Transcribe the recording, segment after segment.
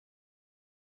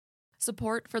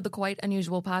Support for the Quite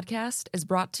Unusual podcast is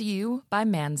brought to you by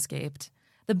Manscaped,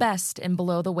 the best in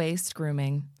below-the-waist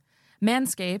grooming.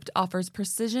 Manscaped offers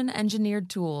precision-engineered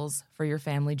tools for your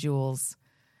family jewels.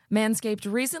 Manscaped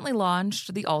recently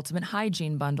launched the Ultimate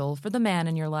Hygiene Bundle for the man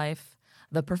in your life,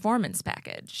 the Performance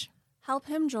Package. Help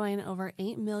him join over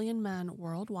 8 million men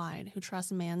worldwide who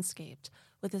trust Manscaped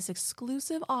with this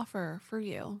exclusive offer for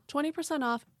you. 20%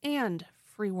 off and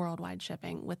free worldwide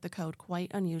shipping with the code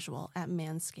QUITEUNUSUAL at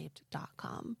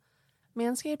manscaped.com.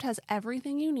 Manscaped has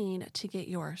everything you need to get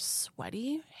your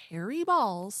sweaty, hairy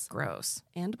balls Gross.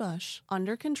 and bush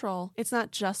under control. It's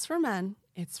not just for men,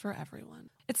 it's for everyone.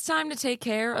 It's time to take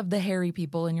care of the hairy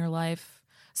people in your life.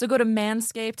 So go to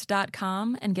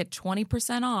manscaped.com and get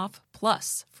 20% off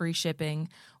plus free shipping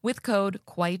with code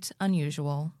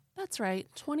QUITEUNUSUAL. That's right,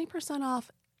 20%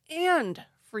 off and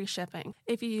free shipping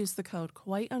if you use the code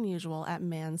QUITEUNUSUAL at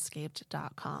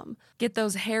manscaped.com. Get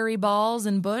those hairy balls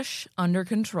and bush under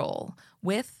control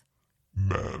with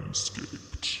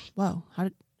Manscaped. Whoa, how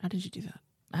did you do that?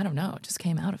 I don't know, it just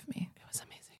came out of me. It was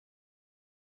amazing.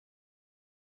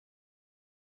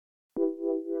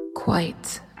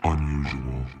 Quite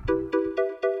Unusual.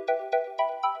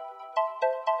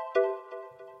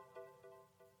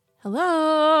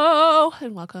 Hello,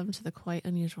 and welcome to the Quite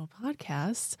Unusual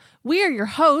podcast. We are your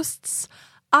hosts.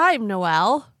 I'm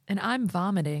Noelle. And I'm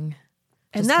vomiting.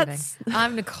 And Just that's kidding.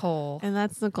 I'm Nicole. and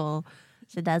that's Nicole.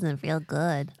 She doesn't feel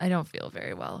good. I don't feel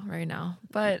very well right now,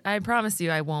 but I promise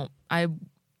you I won't.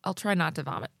 I'll try not to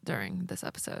vomit during this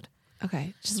episode.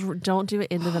 Okay, just don't do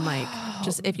it into the mic.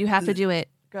 Just if you have to do it,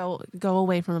 go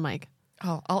away from the mic.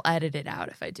 Oh, I'll edit it out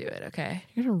if I do it, okay?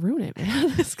 You're gonna ruin it, man.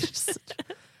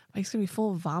 Mike's gonna be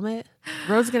full of vomit.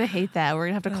 Road's gonna hate that. We're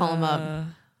gonna have to call him up.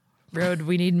 Road,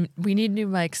 we need new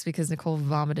mics because Nicole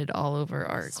vomited all over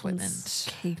our This equipment. one's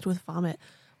caked with vomit.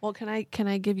 Well, can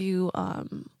I give you?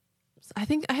 I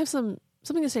think I have something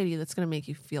to say to you that's gonna make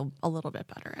you feel a little bit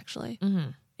better. Actually,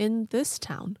 in this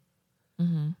town,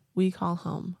 we call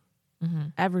home.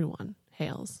 Everyone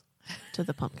hails to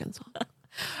the pumpkin song.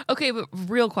 Okay, but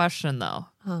real question though.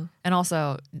 Huh. And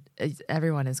also,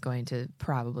 everyone is going to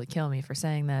probably kill me for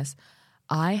saying this.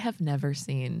 I have never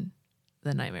seen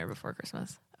The Nightmare Before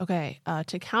Christmas. Okay,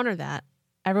 to counter that,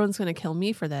 everyone's going to kill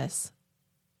me for this.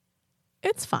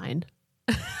 It's fine.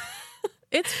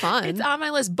 It's fun. It's on my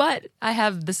list, but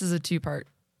this is a two-part,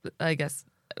 I guess.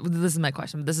 This is my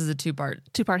question. This is a two-part.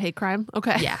 Two-part hate crime.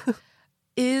 Okay. Yeah.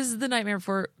 Is The Nightmare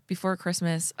Before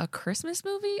Christmas a Christmas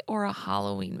movie or a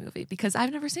Halloween movie? Because I've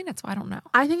never seen it, so I don't know.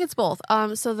 I think it's both.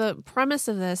 So the premise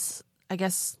of this, I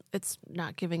guess it's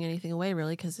not giving anything away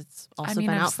really because it's also been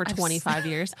out for 25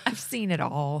 years. I've seen it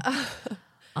all.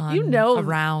 Around.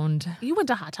 Around. You went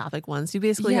to Hot Topic once. You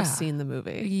basically have Yeah. seen the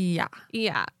movie. Yeah.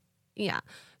 Yeah.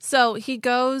 So he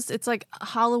goes, it's like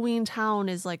Halloween Town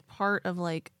is like part of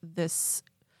like this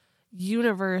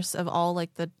universe of all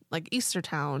like the like Easter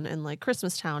Town and like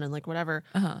Christmas Town and like whatever.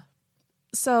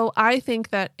 So I think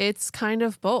that it's kind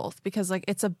of both because like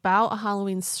it's about a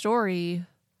Halloween story,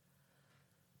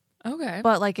 Okay.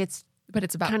 but like it's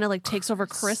about kind of like takes over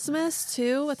Christmas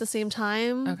too at the same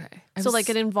time. Okay. So like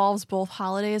it involves both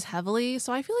holidays heavily.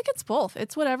 So I feel like it's both.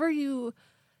 It's whatever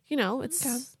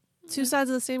it's two sides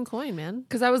of the same coin, man.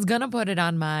 because I was gonna put it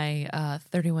on my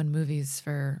 31 movies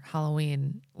for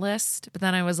Halloween list, but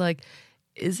then I was like,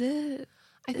 is it?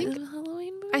 I think a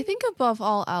Halloween movie? I think above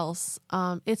all else,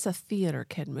 it's a theater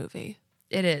kid movie.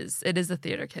 It is. It is a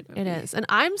theater kid movie. It is. And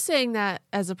I'm saying that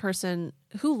as a person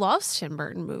who loves Tim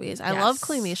Burton movies. I love Yes.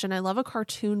 claymation. I love a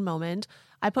cartoon moment.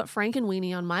 I put Frank and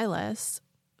Weenie on my list.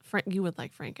 You would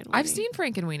like Frank and Weenie. I've seen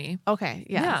Frank and Weenie. Okay.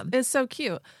 Yeah. It's so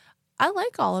cute. I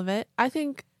like all of it. I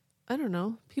think, I don't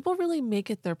know, people really make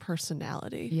it their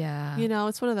personality. Yeah. You know,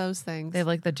 it's one of those things. They have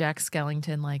like the Jack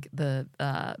Skellington, like the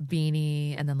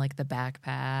beanie, and then like the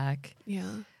backpack. Yeah.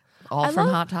 All from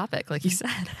Hot Topic, like you said.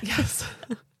 Yes.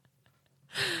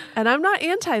 And I'm not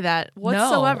anti that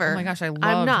whatsoever. No. Oh my gosh, I'm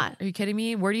not. Are you kidding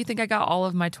me? Where do you think I got all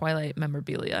of my Twilight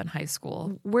memorabilia in high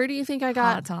school? Where do you think I Hot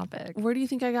got Topic. Where do you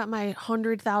think I got my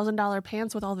 $100,000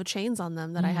 pants with all the chains on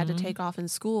them that I had to take off in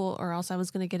school, or else I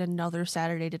was going to get another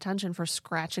Saturday detention for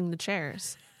scratching the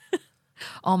chairs?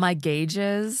 All my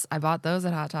gauges, I bought those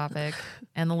at Hot Topic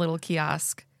and the little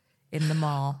kiosk in the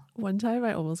mall. One time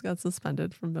I almost got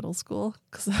suspended from middle school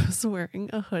because I was wearing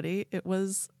a hoodie.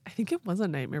 I think it was a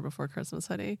Nightmare Before Christmas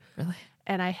hoodie. Really?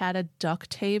 And I had a duct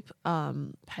tape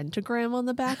pentagram on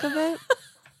the back of it.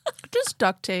 Just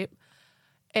duct tape.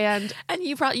 And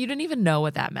you didn't even know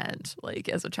what that meant, like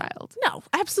as a child. no,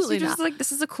 absolutely You're not. just like,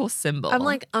 this is a cool symbol. I'm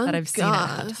like, that I've seen at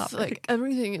Hot goth. Topic. Like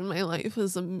everything in my life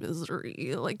is a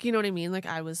misery. Like, you know what I mean? Like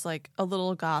I was like a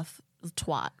little goth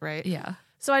twat, right? Yeah.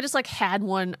 So I just like had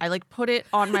one. I like put it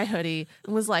on my hoodie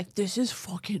and was like, "This is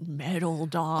fucking metal,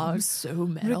 dog. I'm so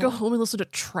I'm metal. gonna go home and listen to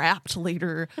Trapped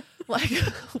later, like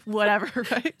whatever."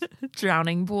 Right?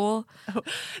 Drowning Pool.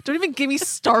 Don't even get me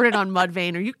started on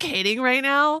Mudvayne. Are you kidding right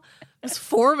now? It's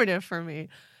formative for me.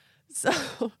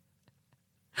 So,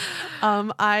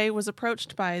 I was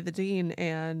approached by the dean,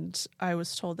 and I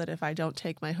was told that if I don't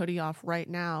take my hoodie off right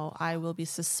now, I will be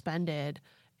suspended.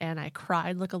 And I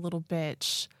cried like a little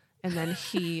bitch. And then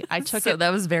I took So it.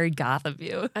 that was very goth of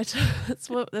you. That's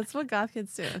what goth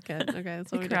kids do. Okay,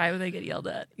 that's what we do. Cry when they get yelled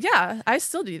at. Yeah, I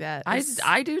still do that.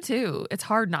 I do too. It's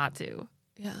hard not to.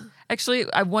 Yeah. Actually,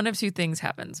 one of two things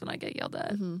happens when I get yelled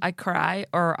at. I cry,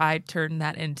 or I turn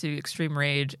that into extreme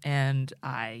rage and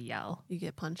I yell. You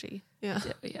get punchy. Yeah.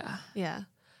 Yeah. Yeah.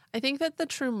 I think that the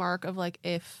true mark of like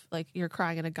if like you're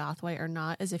crying in a goth way or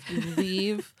not is if you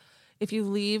leave if you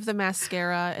leave the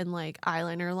mascara and like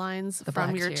eyeliner lines The from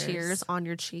black your tears. tears on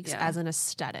your cheeks Yeah. as an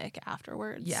aesthetic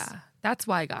afterwards. Yeah. That's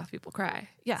why goth people cry.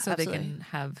 Yeah, So absolutely. they can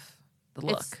have the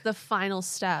look. It's the final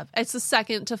step. It's the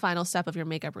second to final step of your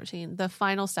makeup routine. The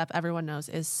final step everyone knows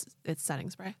is it's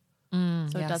setting spray. So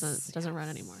it yes, doesn't run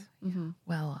anymore.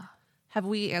 Well, Have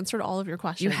we answered all of your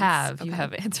questions? you have. Okay. You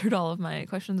have answered all of my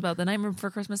questions about the Nightmare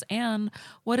Before Christmas and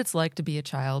what it's like to be a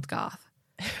child goth.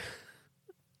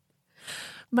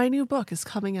 My new book is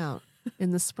coming out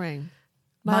in the spring.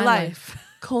 My, My life,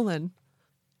 colon.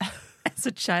 As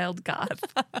a child goth.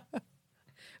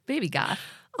 Baby goth.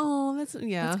 Oh, that's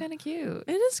That's kind of cute.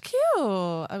 It is cute.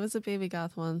 I was a baby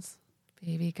goth once.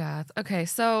 Baby goth. Okay,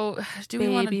 so do we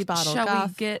want Baby to bottle shall goth.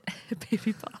 we get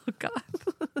baby bottle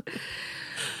goth?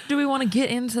 Do we want to get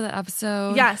into the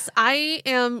episode? Yes, I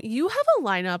am. You have a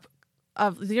lineup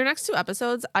of your next 2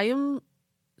 episodes. I am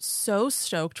so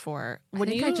stoked for. I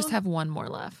think I just have one more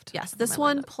left. Yes, on this my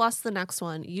one lineup. plus the next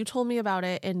one. You told me about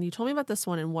it, and you told me about this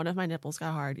one, and one of my nipples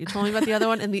got hard. You told me about the other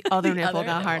one, and the other nipple other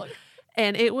got hard. nipple.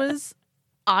 And it was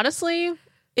honestly,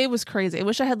 it was crazy. I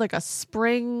wish I had like a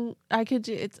spring. I could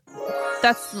do it.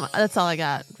 That's all I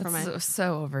got for That's my.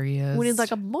 so overused. We need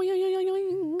like a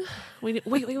boing. We need,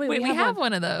 wait. Wait, we have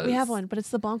one of those. We have one, but it's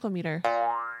the bonkometer.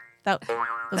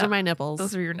 Those are my nipples.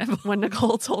 Those are your nipples. When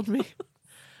Nicole told me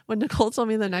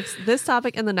this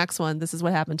topic and the next one, this is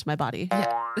what happened to my body.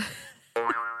 Yeah.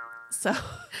 So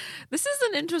This is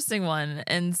an interesting one.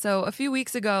 And so a few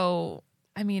weeks ago,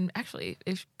 I mean, actually,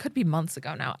 it could be months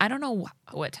ago now. I don't know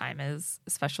what time is,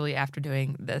 especially after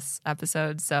doing this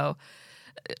episode. So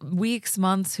weeks,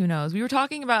 months, who knows? We were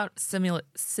talking about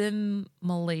simulation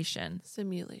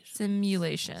theory.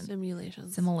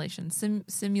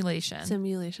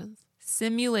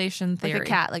 Like a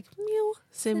cat, like meow.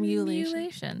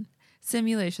 Simulation.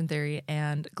 Simulation theory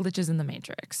and glitches in the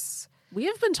Matrix. We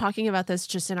have been talking about this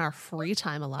just in our free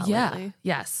time a lot lately.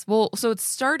 Yes. Well, so it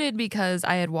started because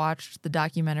I had watched the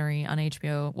documentary on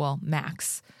HBO, well,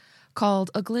 Max,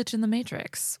 called A Glitch in the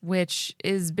Matrix, which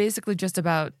is basically just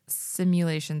about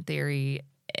simulation theory,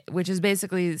 which is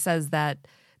basically says that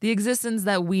the existence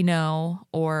that we know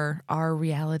or our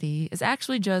reality is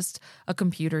actually just a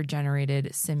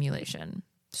computer-generated simulation,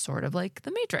 sort of like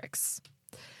the Matrix.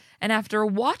 And after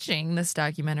watching this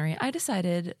documentary, I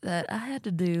decided that I had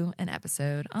to do an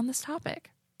episode on this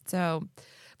topic. So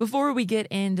before we get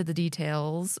into the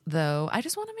details, though, I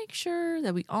just want to make sure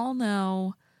that we all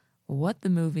know what the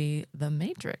movie The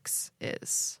Matrix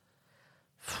is.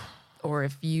 Or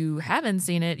if you haven't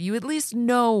seen it, you at least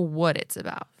know what it's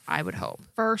about, I would hope.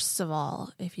 First of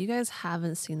all, if you guys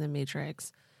haven't seen The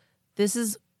Matrix, this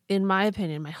is, in my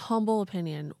opinion, my humble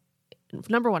opinion,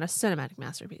 number 1, a cinematic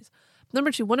masterpiece. Number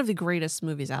 2, one of the greatest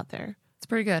movies out there. It's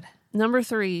pretty good. Number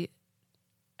 3,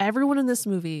 everyone in this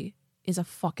movie is a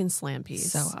fucking slam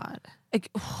piece. So hot. Like,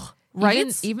 right?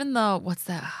 Even though, what's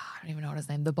that? I don't even know what his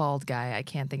name. The bald guy. I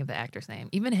can't think of the actor's name.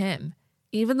 Even him.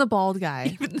 Even the bald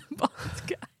guy. Even the bald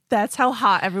guy. That's how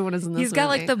hot everyone is in this movie. He's got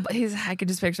like I could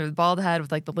just picture the bald head with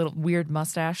like the little weird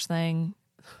mustache thing.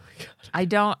 Oh my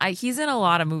God. He's in a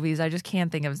lot of movies. I just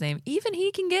can't think of his name. Even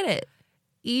he can get it.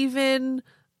 Even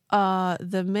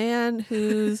the man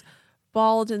who's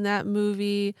bald in that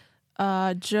movie,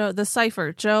 Joe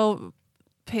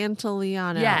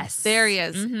Pantoliano. Yes. There he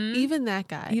is. Mhm. Even that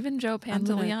guy. Even Joe I'm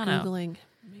gonna Pantoliano. Googling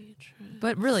Matrix.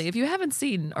 But really, if you haven't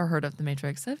seen or heard of The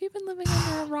Matrix, have you been living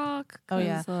under a rock? Oh,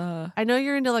 yeah. 'Cause, I know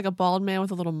you're into like a bald man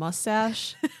with a little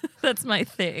mustache. that's my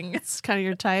thing. It's kind of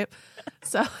your type.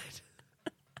 So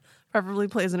preferably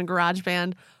plays in a garage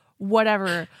band.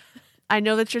 Whatever. I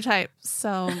know that's your type.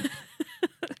 So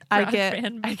I get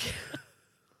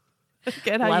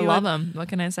how I you love him. What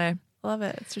can I say? Love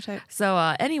it. It's your type. So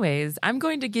anyways, I'm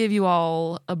going to give you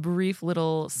all a brief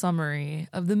little summary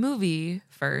of the movie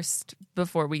first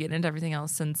before we get into everything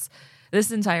else, since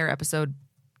this entire episode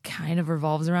kind of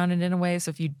revolves around it in a way. So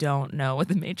if you don't know what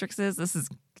The Matrix is, this is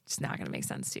just not going to make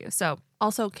sense to you. So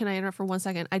Also, can I interrupt for 1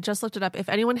 second? I just looked it up. If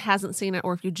anyone hasn't seen it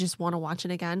or if you just want to watch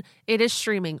it again, it is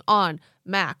streaming on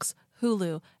Max,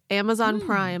 Hulu, Amazon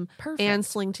Prime, perfect. and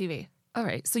Sling TV. all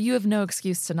right, so you have no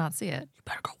excuse to not see it. You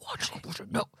better go watch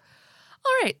it. No.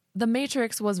 All right. The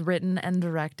Matrix was written and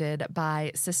directed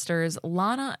by sisters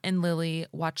Lana and Lily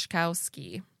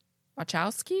Wachowski.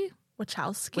 Wachowski?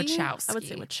 Wachowski? I would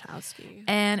say Wachowski.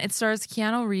 And it stars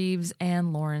Keanu Reeves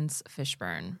and Lawrence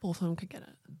Fishburne. Both of them could get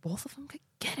it. Both of them could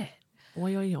get it.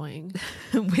 Boy, yoing.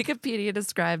 Wikipedia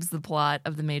describes the plot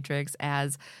of The Matrix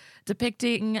as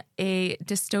depicting a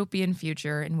dystopian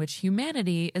future in which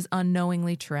humanity is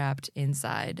unknowingly trapped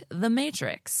inside the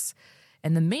Matrix.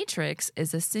 And the Matrix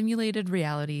is a simulated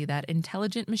reality that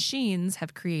intelligent machines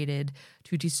have created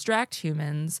to distract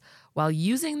humans while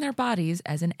using their bodies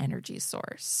as an energy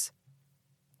source.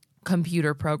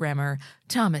 Computer programmer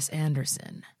Thomas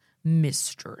Anderson,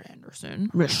 Mr. Anderson,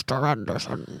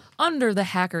 under the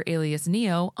hacker alias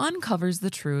Neo, uncovers the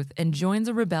truth and joins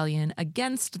a rebellion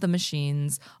against the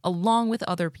machines, along with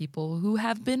other people who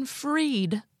have been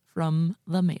freed from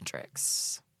the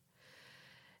Matrix.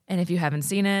 And if you haven't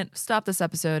seen it, stop this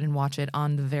episode and watch it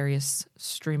on the various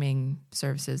streaming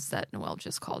services that Noelle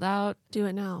just called out. Do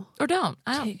it now. Or don't.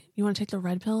 You want to take the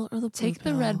red pill or the blue Take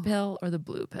pill? the red pill or the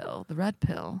blue pill. The red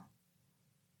pill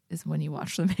is when you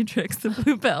watch The Matrix. The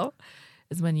blue pill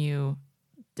is when you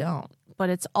don't. But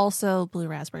it's also blue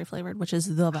raspberry flavored, which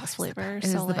is the best flavor. It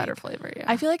is the better flavor, yeah.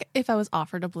 I feel like if I was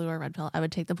offered a blue or red pill, I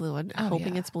would take the blue one,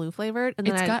 hoping it's blue flavored. And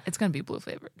then it's going to be blue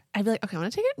flavored. I'd be like, okay, I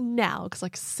want to take it now because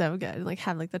like so good and like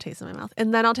have like the taste in my mouth.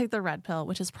 And then I'll take the red pill,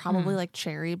 which is probably like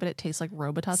cherry, but it tastes like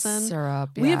Robitussin.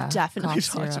 Syrup, yeah. We have definitely Cough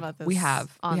talked syrup. about this. We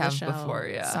have the show before,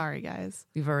 yeah. Sorry, guys.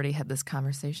 We've already had this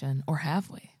conversation. Or have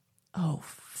we? Oh,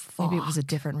 fuck. Maybe it was a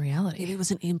different reality. Maybe it was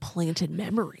an implanted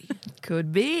memory.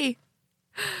 Could be.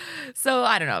 So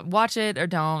I don't know. Watch it or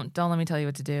don't. Don't let me tell you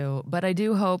what to do. But I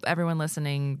do hope everyone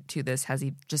listening to this has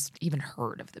just even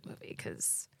heard of the movie,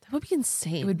 because That would be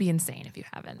insane. it would be insane if you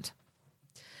haven't.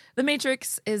 The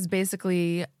Matrix is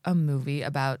basically a movie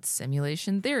about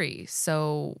simulation theory.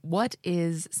 So what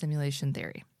is simulation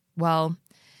theory? Well,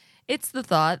 it's the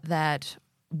thought that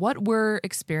what we're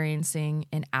experiencing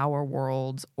in our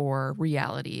world or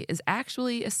reality is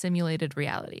actually a simulated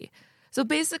reality. So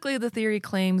basically, the theory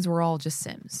claims we're all just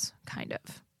Sims, kind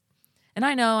of. And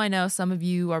I know some of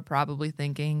you are probably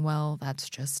thinking, well, that's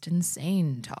just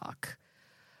insane talk.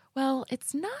 Well,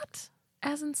 it's not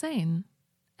as insane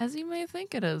as you may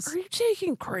think it is. Are you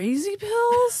taking crazy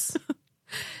pills?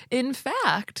 In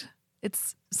fact,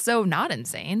 it's so not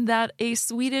insane that a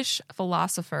Swedish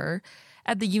philosopher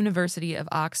at the University of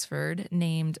Oxford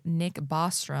named Nick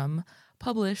Bostrom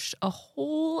published a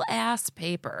whole ass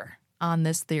paper on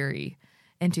this theory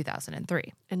in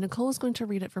 2003. And Nicole is going to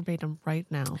read it verbatim right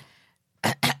now.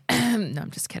 No,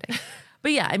 I'm just kidding.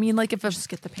 But yeah, I mean, like if Just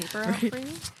get the paper out for you.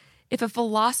 if a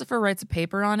philosopher writes a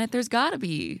paper on it, there's got to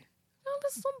be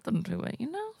there's something to it,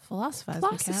 you know? Philosophize,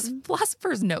 my captain.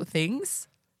 Philosophers know things.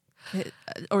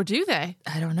 Or do they?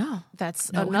 I don't know.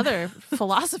 That's another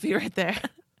philosophy right there.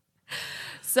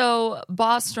 So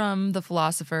Bostrom, the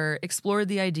philosopher, explored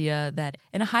the idea that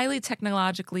in a highly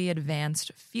technologically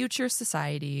advanced future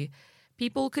society,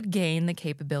 people could gain the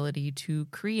capability to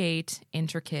create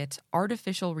intricate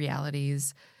artificial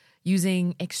realities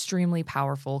using extremely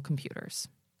powerful computers.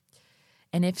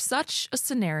 And if such a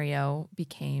scenario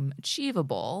became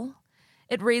achievable,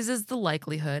 it raises the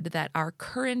likelihood that our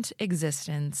current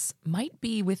existence might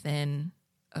be within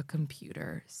a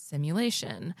computer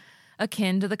simulation,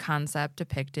 akin to the concept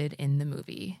depicted in the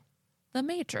movie The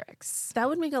Matrix. That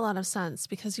would make a lot of sense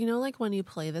because, you know, like when you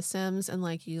play The Sims and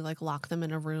like you like lock them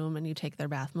in a room and you take their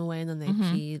bathroom away and then they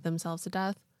pee themselves to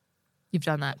death. You've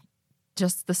done that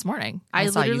just this morning. I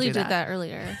saw you literally do did that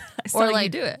earlier. I saw you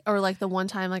like do it. Or like the one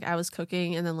time like I was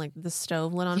cooking and then like the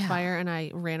stove lit on Yeah. fire and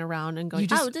I ran around and going, You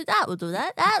just- I will do that, we'll do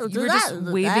that, that will You do were that. just we'll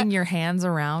do waving that. your hands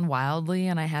around wildly,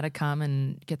 and I had to come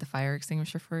and get the fire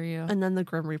extinguisher for you. And then the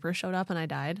Grim Reaper showed up and I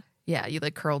died. Yeah, you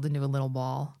like curled into a little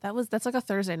ball. That's like a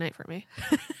Thursday night for me.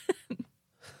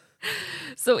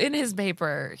 So in his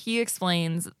paper, he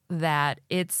explains that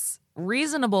it's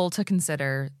reasonable to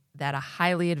consider that a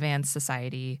highly advanced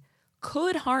society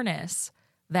could harness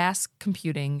vast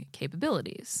computing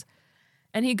capabilities.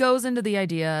 And he goes into the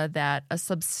idea that a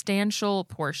substantial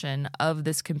portion of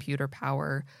this computer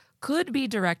power could be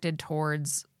directed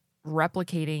towards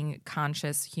replicating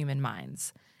conscious human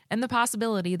minds and the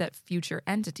possibility that future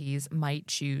entities might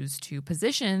choose to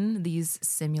position these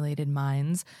simulated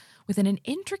minds within an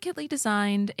intricately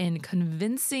designed and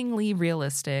convincingly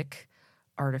realistic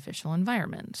artificial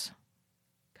environment.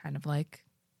 Kind of like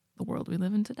the world we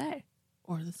live in today.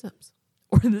 Or The Sims.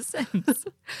 Or The Sims.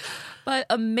 But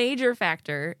a major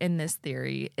factor in this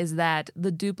theory is that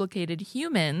the duplicated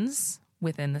humans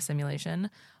within the simulation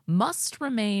must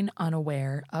remain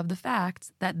unaware of the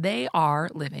fact that they are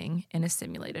living in a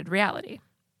simulated reality.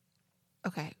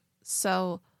 Okay,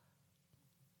 so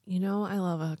I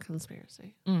love a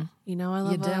conspiracy. Mm. I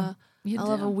love You I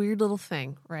love do. a weird little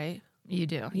thing, right? You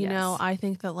do. I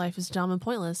think that life is dumb and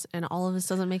pointless, and all of this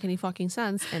doesn't make any fucking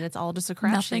sense, and it's all just a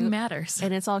crapshoot. Nothing matters.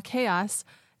 And it's all chaos,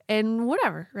 and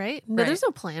whatever, right? No, Right. there's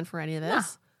no plan for any of this.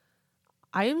 No.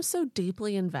 I am so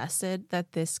deeply invested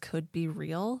that this could be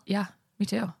real Yeah, me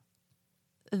too.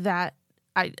 that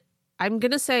I'm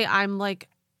gonna say I'm like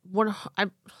I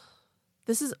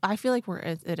feel like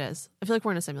it is. I feel like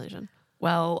we're in a simulation.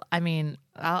 Well, I mean,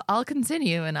 I'll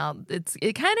continue, and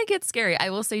it kind of gets scary. I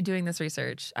will say, doing this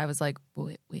research, I was like,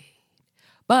 wait,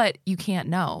 but you can't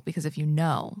know, because if you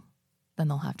know, then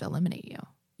they'll have to eliminate you.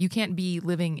 You can't be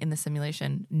living in the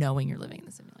simulation knowing you're living in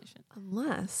the simulation.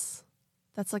 Unless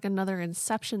that's like another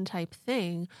Inception type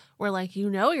thing where like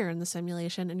you're in the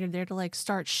simulation and you're there to like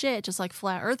start shit, just like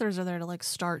flat earthers are there to like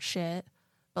start shit.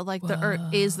 But like the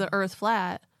earth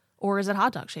flat or is it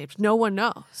hot dog shaped? No one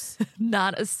knows.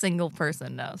 Not a single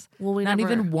person knows. Well, Not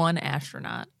even one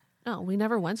astronaut. No, we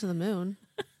never went to the moon.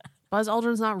 Buzz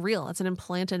Aldrin's not real. It's an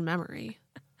implanted memory.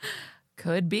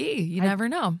 Could be. You never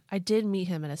know. I did meet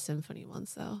him at a symphony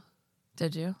once though.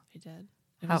 Did you? I did.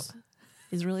 How?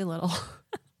 He's really little.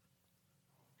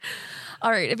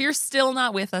 All right. If you're still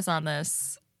not with us on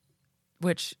this,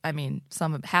 which, I mean,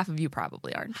 half of you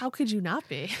probably aren't. How could you not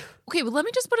be? Okay, well, let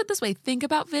me just put it this way. Think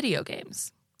about video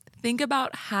games. Think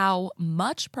about how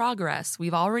much progress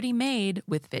we've already made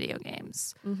with video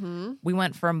games. Mm-hmm. We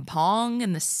went from Pong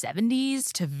in the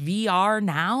 70s to VR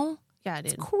now. Yeah, I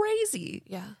did. It's crazy.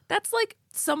 Yeah. That's like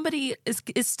somebody is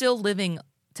still living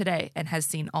today and has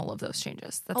seen all of those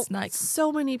changes. That's nice.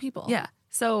 So many people. Yeah.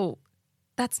 So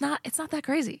it's not that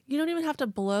crazy. You don't even have to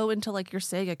blow into like your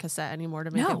Sega cassette anymore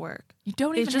to make it work. You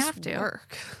don't They even just have to.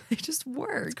 work. They just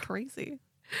work. It's crazy.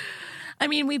 I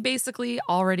mean, we basically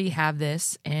already have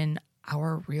this in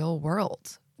our real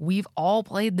world. We've all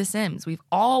played The Sims. We've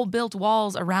all built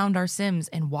walls around our Sims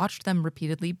and watched them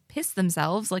repeatedly piss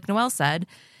themselves, like Noelle said,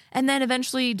 and then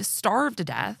eventually starve to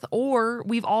death. Or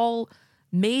we've all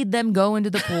made them go into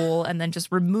the pool and then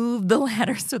just removed the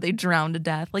ladder so they drown to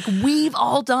death. Like, we've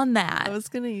all done that. I was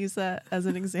going to use that as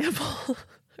an example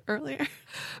earlier.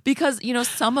 Because,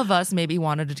 some of us maybe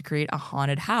wanted to create a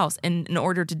haunted house. And in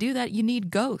order to do that, you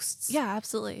need ghosts. Yeah,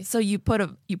 absolutely. So you put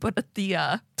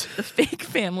the fake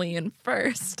family in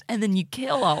first, and then you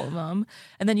kill all of them,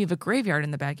 and then you have a graveyard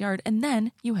in the backyard, and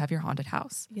then you have your haunted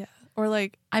house. Yeah. Or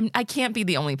like, I can't be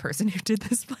the only person who did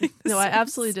this playing The no, I Sims.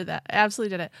 absolutely did that. I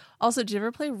absolutely did it. Also, did you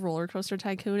ever play Roller Coaster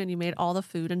Tycoon and you made all the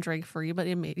food and drink free, but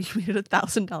you made it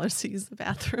 $1,000 to use the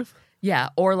bathroom? Yeah,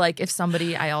 or like if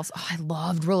somebody, I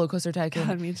loved Roller Coaster Tycoon.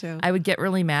 God, me too. I would get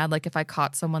really mad, like if I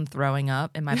caught someone throwing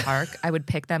up in my park, I would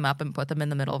pick them up and put them in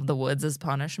the middle of the woods as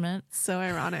punishment. So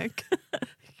ironic.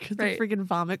 You're the Right. freaking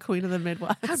vomit queen of the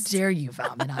Midwest. How dare you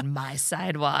vomit on my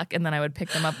sidewalk? And then I would pick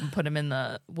them up and put them in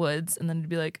the woods, and then it'd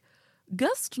be like,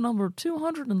 guest number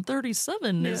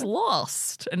 237 is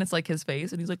lost. And it's like his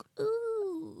face, and he's like,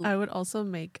 ooh. I would also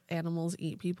make animals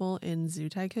eat people in Zoo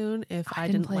Tycoon if I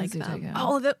didn't didn't play like Zoo them. Tycoon.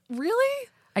 Oh, that really?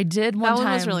 I did one That time.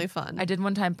 one was really fun. I did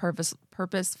one time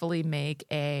purposefully make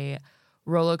a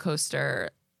roller coaster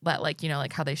that, like,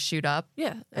 like how they shoot up.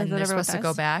 Yeah, And then they're everyone supposed to go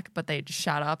dies. back, but they just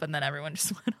shot up, and then everyone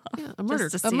just went off. Yeah,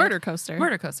 just to see a it. murder coaster.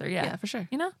 Murder coaster, yeah. Yeah, for sure.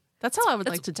 You know? That's how I would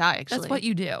like to die, actually. That's what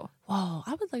you do. Whoa,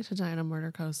 I would like to die on a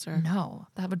murder coaster. No,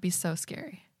 that would be so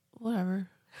scary. Whatever.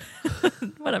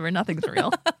 Whatever, nothing's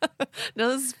real. No,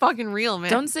 this is fucking real, man.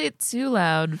 Don't say it too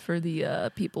loud for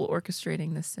the people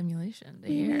orchestrating this simulation to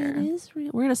hear. It is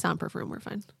real. We're in a soundproof room. We're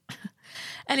fine.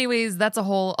 Anyways, that's a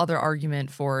whole other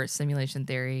argument for simulation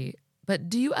theory. But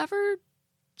do you ever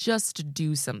just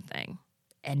do something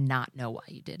and not know why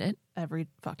you did it? Every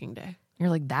fucking day. You're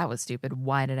like, that was stupid.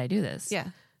 Why did I do this? Yeah.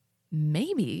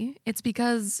 Maybe it's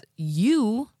because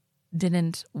you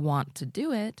didn't want to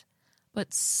do it,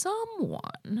 but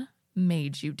someone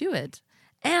made you do it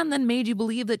and then made you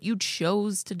believe that you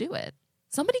chose to do it.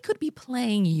 Somebody could be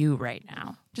playing you right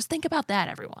now. Just think about that,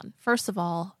 everyone. First of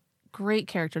all, great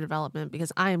character development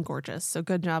because I am gorgeous. So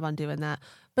good job on doing that.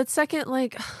 But second,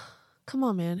 like, come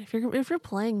on, man. If you're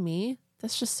playing me,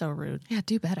 That's just so rude. Yeah,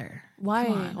 do better. Why?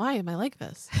 Come on. Why am I like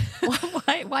this?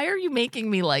 Why are you making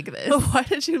me like this? Why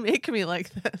did you make me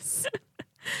like this?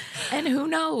 And who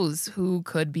knows who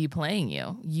could be playing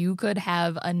you? You could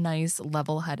have a nice,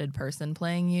 level-headed person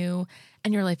playing you,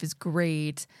 and your life is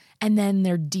great. And then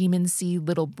their demon seed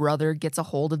little brother gets a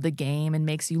hold of the game and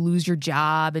makes you lose your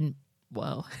job and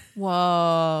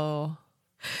Whoa.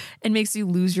 and makes you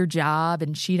lose your job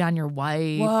and cheat on your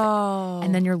wife. Whoa.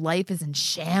 And then your life is in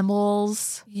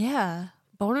shambles. Yeah.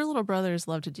 Boner little brothers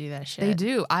love to do that shit. They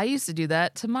do. I used to do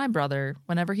that to my brother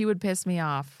whenever he would piss me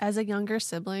off. As a younger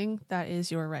sibling, that is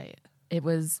your right. It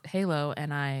was Halo,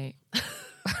 and I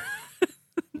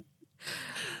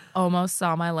almost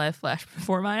saw my life flash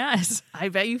before my eyes. I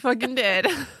bet you fucking did.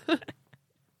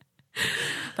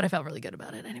 But I felt really good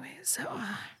about it anyway. So,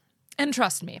 and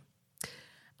trust me,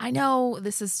 I know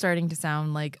this is starting to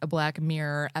sound like a Black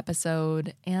Mirror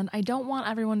episode, and I don't want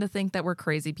everyone to think that we're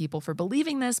crazy people for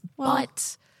believing this,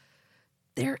 but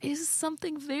there is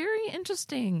something very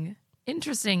interesting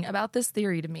about this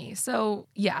theory to me. So,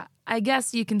 yeah, I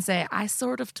guess you can say I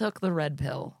sort of took the red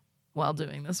pill while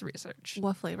doing this research.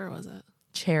 What flavor was it?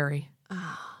 Cherry.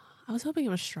 I was hoping it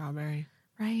was strawberry.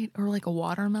 Right? Or like a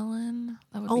watermelon.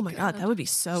 That would be Oh my good. God, that would be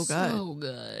so good. So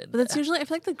good. But that's usually, I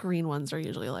feel like the green ones are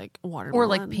usually like watermelon. Or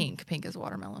like pink. Pink is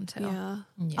watermelon too. Yeah.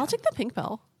 Yeah. I'll take the pink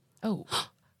pill. Oh,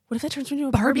 What if that turns me into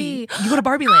a Barbie. Barbie? You go to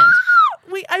Barbie Land.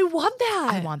 Wait, I want that.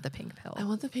 I want the pink pill. I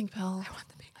want the pink pill. I want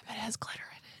the pink I bet it has glitter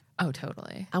in it. Oh,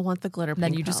 totally. I want the glitter pink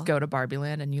Then you pill. just go to Barbie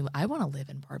Land and I want to live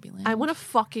in Barbie Land. I want to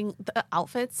fucking, the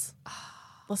outfits.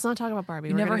 Let's not talk about Barbie.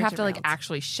 You We're never gonna have get to like derailed.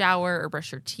 actually shower or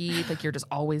brush your teeth. Like you're just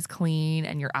always clean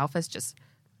and your outfits just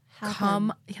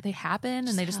come. Yeah, they happen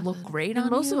and they just look happen. great And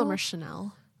on most you. of them are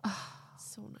Chanel.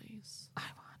 So nice. I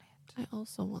want it. I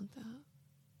also want that.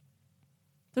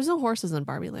 There's no horses in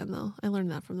Barbie Land, though. I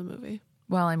learned that from the movie.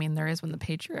 Well, I mean, there is when the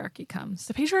patriarchy comes.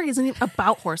 The patriarchy isn't even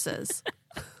about horses.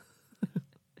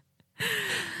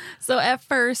 So at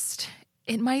first,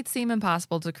 it might seem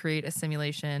impossible to create a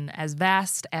simulation as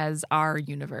vast as our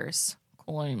universe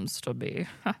claims to be.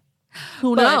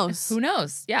 Who But knows? Who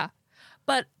knows? Yeah.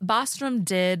 But Bostrom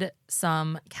did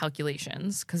some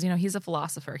calculations because, he's a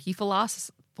philosopher. He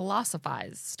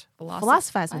philosophized.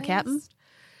 Philosophizing, Captain.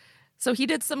 So he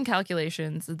did some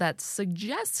calculations that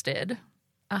suggested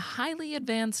a highly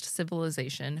advanced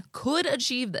civilization could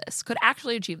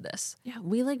actually achieve this, Yeah,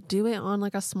 we like do it on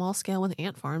like a small scale with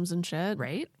ant farms and shit.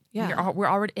 right? Yeah. We're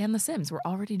already, and The Sims, we're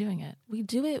already doing it. We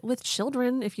do it with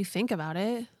children if you think about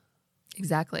it.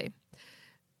 Exactly.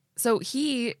 So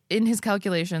in his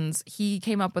calculations, he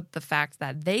came up with the fact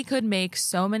that they could make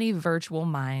so many virtual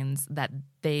minds that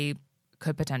they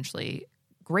could potentially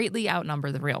greatly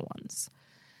outnumber the real ones.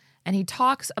 And he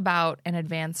talks about an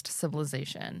advanced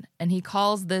civilization, and he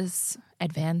calls this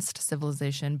advanced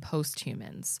civilization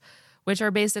post-humans, which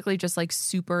are basically just like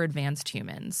super advanced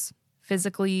humans,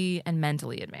 physically and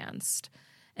mentally advanced.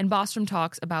 And Bostrom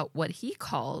talks about what he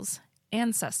calls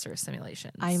ancestor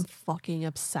simulations. I'm fucking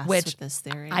obsessed Which with this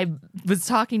theory. I was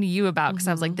talking to you about because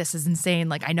I was like, this is insane.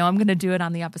 Like, I know I'm going to do it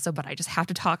on the episode, but I just have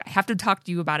to talk. I have to talk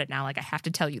to you about it now. Like, I have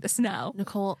to tell you this now.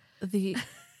 Nicole, the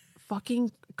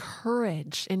fucking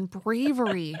courage and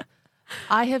bravery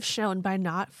I have shown by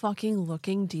not fucking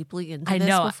looking deeply into I this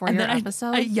know. before And your then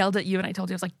episode. I yelled at you and I told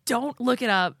you, I was like, don't look it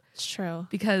up It's true.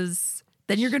 because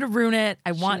then you're going to ruin it.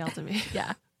 I She want. yelled at me.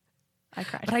 Yeah. I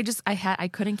cried. But I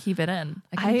couldn't keep it in.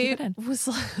 I couldn't keep it in. was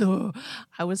like,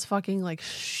 I was fucking like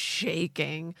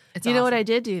shaking. It's you know what awesome. I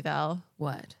did do though?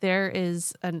 What? There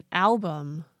is an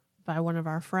album by one of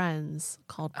our friends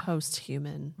called Post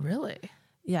Human. Really?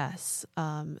 Yes.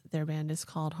 Their band is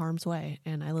called Harm's Way.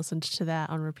 And I listened to that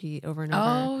on repeat over and over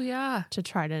Oh, yeah. to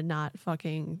try to not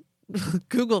fucking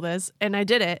Google this. And I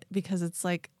did it because it's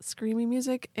like screaming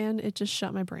music and it just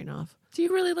shut my brain off. Do you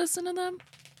really listen to them?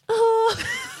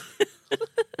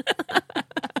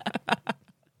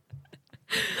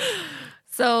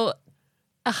 So,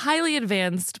 a highly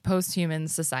advanced post-human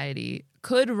society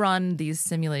could run these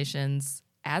simulations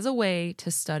as a way to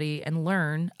study and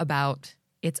learn about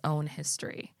its own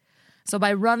history. So,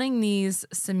 by running these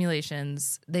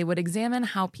simulations, they would examine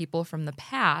how people from the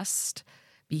past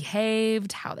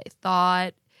behaved, how they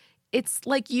thought. It's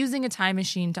like using a time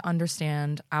machine to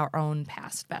understand our own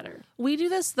past better. We do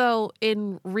this though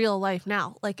in real life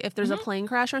now. Like if there's Mm-hmm. a plane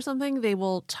crash or something, they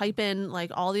will type in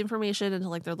like all the information into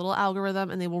like their little algorithm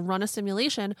and they will run a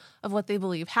simulation of what they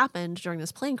believe happened during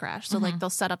this plane crash. So like they'll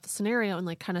set up the scenario and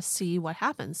like kind of see what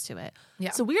happens to it.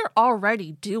 Yeah. So we are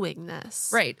already doing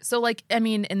this. Right. So, like, I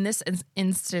mean, in this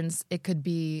instance, it could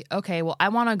be, okay, well, I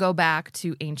want to go back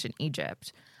to ancient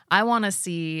Egypt. I want to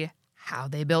see how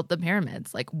they built the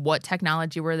pyramids. Like, what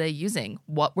technology were they using?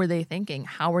 What were they thinking?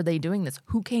 How were they doing this?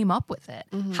 Who came up with it?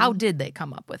 How did they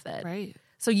come up with it? Right.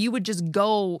 So you would just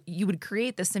go, you would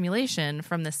create the simulation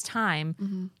from this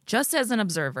time just as an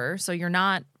observer. So you're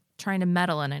not trying to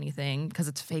meddle in anything because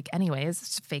it's fake anyways.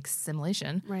 It's a fake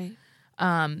simulation. Right.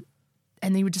 And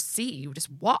then you would just see, you would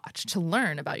just watch to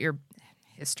learn about your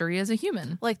history as a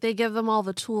human. Like they give them all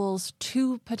the tools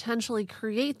to potentially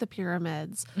create the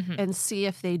pyramids and see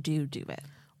if they do it.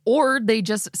 Or they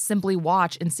just simply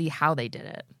watch and see how they did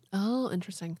it. Oh,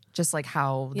 interesting. Just like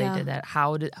how they did it.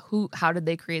 How did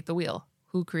they create the wheel?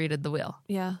 Who created the wheel?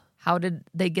 Yeah. How did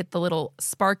they get the little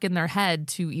spark in their head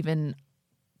to even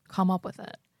come up with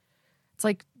it? It's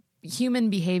like human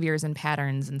behaviors and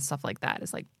patterns and stuff like that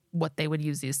is like what they would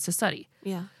use these to study.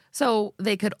 Yeah. So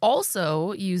they could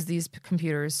also use these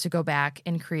computers to go back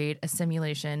and create a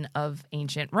simulation of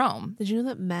ancient Rome. Did you know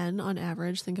that men on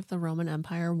average think of the Roman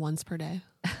Empire once per day?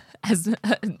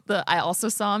 I also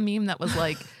saw a meme that was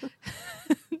like,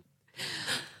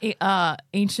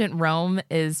 ancient Rome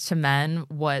is to men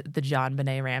what the John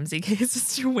Benet Ramsey case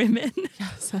is to women.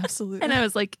 Yes, absolutely. And I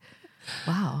was like,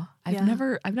 wow, I've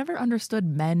never understood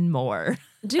men more.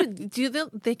 Dude,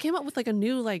 they came up with like a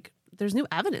new there's new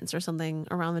evidence or something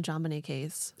around the John Benet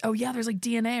case. Oh yeah, there's like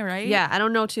DNA, right? Yeah, I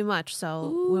don't know too much,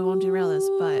 so we won't derail this,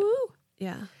 but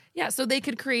yeah. Yeah, so they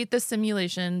could create this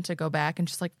simulation to go back and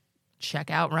just like check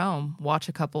out Rome, watch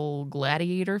a couple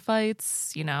gladiator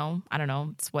fights, I don't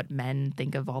know, it's what men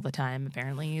think of all the time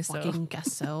apparently. Fucking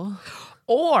guess so.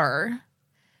 Or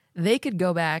they could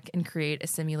go back and create a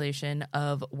simulation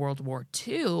of World War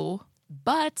II,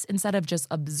 but instead of just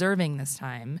observing this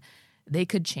time, they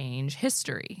could change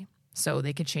history. So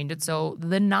they could change it so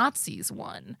the Nazis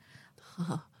won.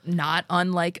 Not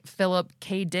unlike Philip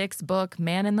K. Dick's book,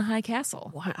 Man in the High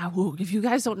Castle. If you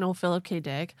guys don't know Philip K.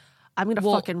 Dick, I'm going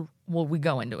to we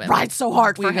go into him. Ride so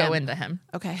hard for him. We go into him.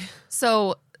 Okay.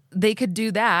 So they could do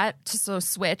that,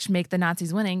 switch, make the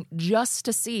Nazis winning, just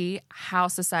to see how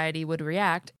society would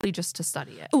react, just to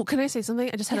study it. Oh, can I say something?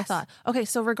 I just had a thought. Okay,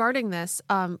 so regarding this,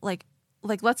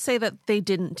 like let's say that they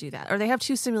didn't do that, or they have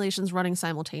two simulations running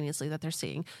simultaneously that they're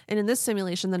seeing. And in this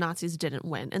simulation, the Nazis didn't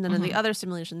win. And then in the other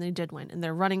simulation, they did win. And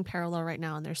they're running parallel right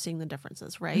now, and they're seeing the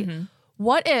differences, right?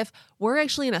 What if we're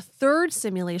actually in a third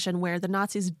simulation where the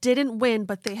Nazis didn't win,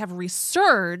 but they have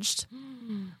resurged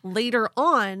later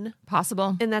on?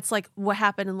 Possible. And that's like what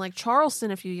happened in like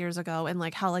Charleston a few years ago, and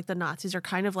like how like the Nazis are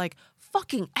kind of like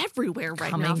fucking everywhere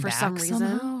right now for some reason.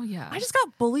 Somehow? Yeah. I just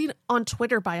got bullied on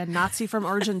Twitter by a Nazi from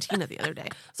Argentina the other day.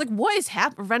 It's like, what is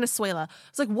happening? Venezuela.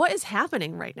 It's like, what is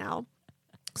happening right now?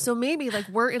 So maybe like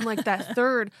we're in like that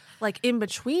third like in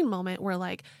between moment where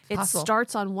like it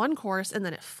starts on one course and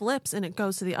then it flips and it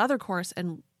goes to the other course,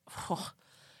 and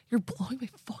you're blowing my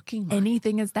fucking mind.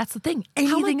 That's the thing.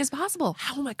 Anything is possible.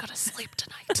 How am I gonna sleep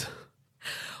tonight?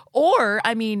 Or,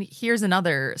 I mean, here's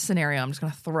another scenario I'm just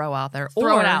going to throw out there.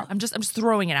 Throw it out. I'm just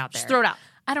throwing it out there. Just throw it out.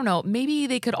 I don't know. Maybe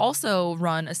they could also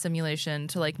run a simulation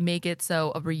to like make it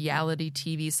so a reality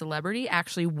TV celebrity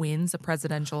actually wins a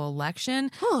presidential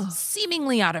election,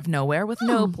 seemingly out of nowhere with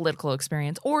no political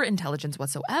experience or intelligence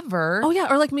whatsoever. Oh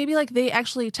yeah, or like maybe like they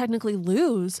actually technically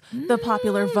lose the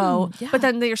popular vote, but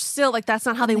then they're still like that's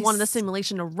not how they wanted the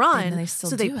simulation to run,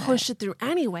 so they push it through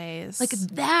anyways. Like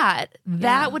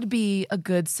that would be a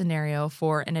good scenario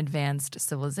for an advanced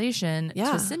civilization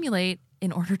to simulate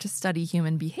in order to study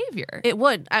human behavior. It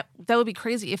would. That would be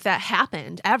crazy if that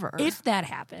happened ever. If that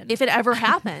happened. If it ever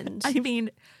happened. I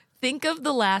mean, think of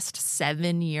the last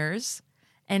 7 years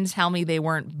and tell me they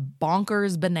weren't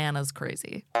bonkers bananas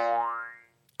crazy.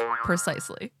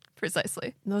 Precisely.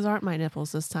 Those aren't my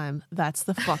nipples this time. That's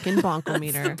the fucking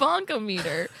bonkometer. The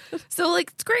bonkometer. So,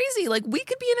 like, it's crazy. Like, we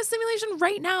could be in a simulation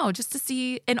right now just to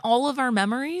see, and all of our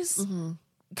memories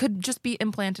could just be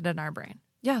implanted in our brain.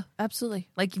 Yeah, absolutely.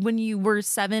 Like when you were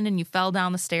 7 and you fell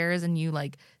down the stairs and you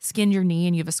like skinned your knee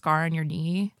and you have a scar on your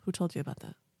knee. Who told you about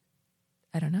that?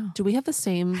 I don't know. Do we have the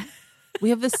same?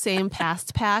 We have the same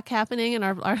past pack happening in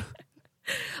our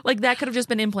like that could have just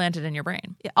been implanted in your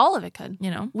brain. Yeah, all of it could.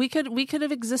 You know, we could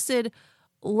have existed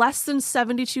less than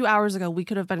 72 hours ago. We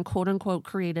could have been quote unquote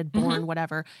created, born,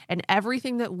 whatever, and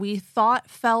everything that we thought,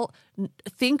 felt,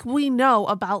 think we know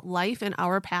about life in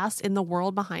our past in the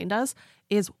world behind us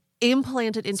is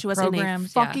implanted into us in a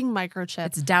fucking microchip.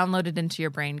 It's downloaded into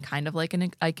your brain, kind of like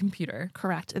a computer.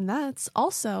 Correct. And that's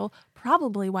also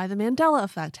probably why the Mandela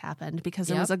effect happened, because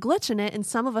there was a glitch in it and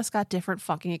some of us got different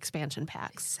fucking expansion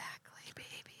packs. Exactly,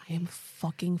 baby. I am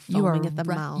fucking foaming at the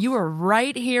mouth. You are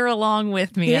right here along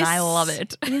with me, and I love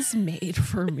it. It is made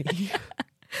for me.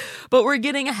 But we're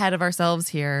getting ahead of ourselves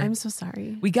here. I'm so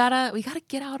sorry. We gotta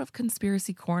get out of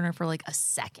conspiracy corner for like a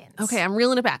second. Okay, I'm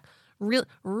reeling it back.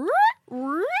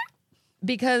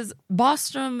 Because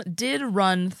Bostrom did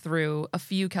run through a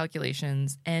few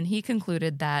calculations, and he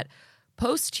concluded that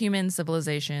post-human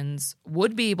civilizations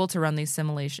would be able to run these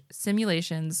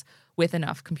simulations with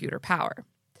enough computer power.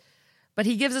 But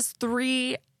he gives us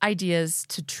 3 ideas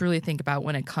to truly think about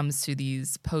when it comes to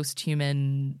these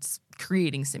post-humans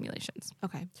creating simulations.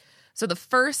 Okay. So the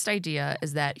first idea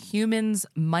is that humans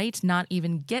might not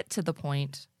even get to the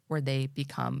point where they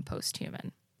become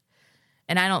post-human.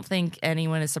 And I don't think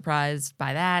anyone is surprised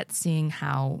by that, seeing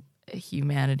how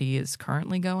humanity is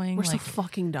currently going. We're so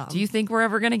fucking dumb. Do you think we're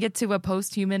ever going to get to a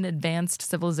post-human advanced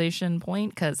civilization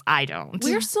point? Because I don't.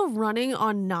 We're still running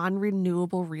on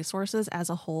non-renewable resources as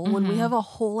a whole when we have a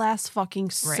whole ass fucking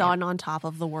sun on top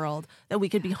of the world that we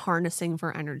could be harnessing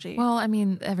for energy. Well, I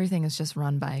mean, everything is just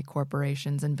run by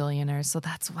corporations and billionaires, so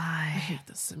that's why. I hate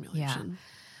this simulation.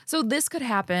 So this could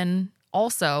happen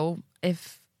also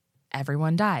if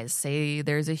everyone dies. Say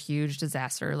there's a huge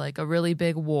disaster, like a really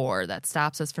big war that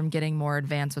stops us from getting more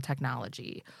advanced with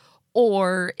technology.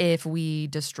 Or if we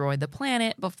destroy the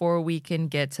planet before we can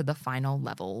get to the final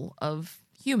level of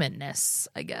humanness,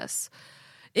 I guess.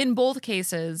 In both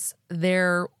cases,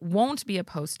 there won't be a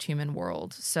post-human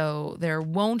world, so there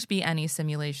won't be any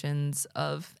simulations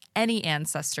of any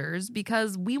ancestors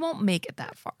because we won't make it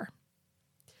that far.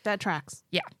 That tracks.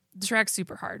 Yeah, the track's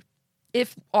super hard.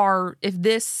 If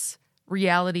this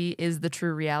reality is the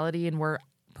true reality and we're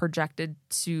projected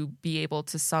to be able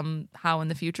to somehow in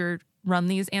the future run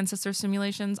these ancestor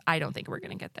simulations, I don't think we're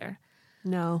going to get there.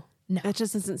 No. It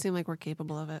just doesn't seem like we're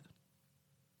capable of it.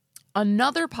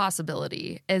 Another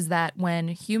possibility is that when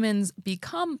humans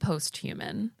become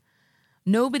post-human,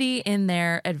 nobody in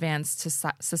their advanced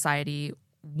society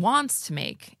wants to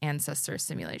make ancestor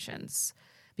simulations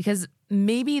because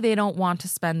maybe they don't want to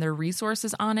spend their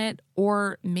resources on it,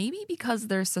 or maybe because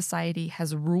their society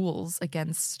has rules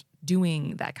against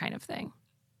doing that kind of thing.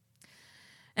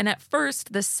 And at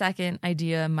first, the second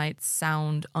idea might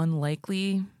sound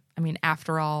unlikely. I mean,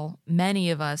 after all, many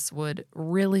of us would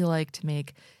really like to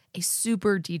make a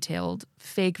super detailed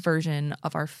fake version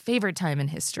of our favorite time in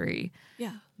history.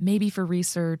 Yeah. Maybe for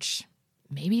research,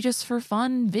 maybe just for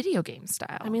fun, video game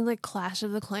style. I mean, like Clash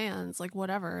of the Clans, like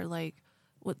whatever, like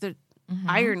with the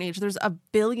Iron Age, there's a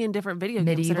billion different video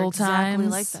games that are exactly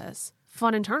like this.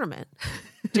 Fun and tournament.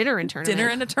 Dinner and tournament. Dinner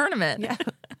and a tournament. Yeah.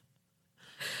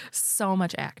 So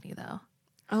much acne, though.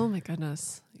 Oh, my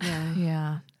goodness. Yeah.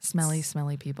 Yeah.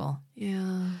 Smelly people.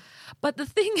 Yeah. But the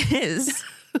thing is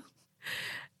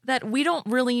that we don't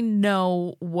really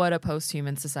know what a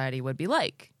post-human society would be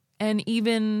like. And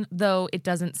even though it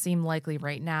doesn't seem likely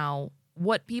right now,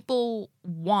 what people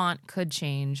want could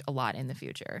change a lot in the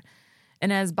future.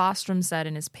 And as Bostrom said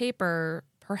in his paper,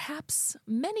 perhaps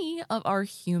many of our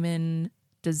human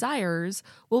desires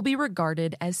will be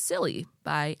regarded as silly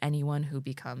by anyone who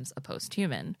becomes a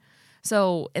post-human.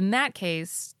 So in that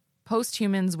case,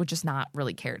 post-humans would just not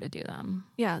really care to do them.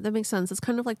 Yeah, that makes sense. It's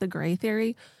kind of like the gray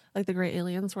theory, like the gray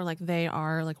aliens, where like they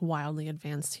are like wildly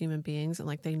advanced human beings and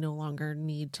like they no longer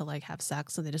need to like have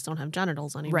sex, so they just don't have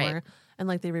genitals anymore. Right. And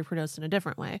like they reproduce in a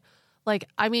different way. Like,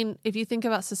 I mean, if you think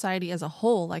about society as a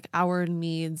whole, like our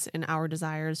needs and our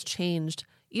desires changed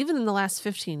even in the last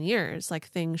 15 years, like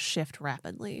things shift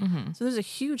rapidly. So there's a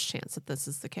huge chance that this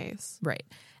is the case. Right.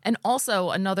 And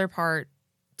also another part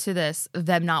to this,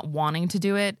 them not wanting to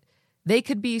do it, they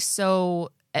could be so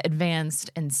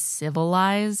advanced and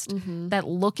civilized that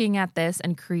looking at this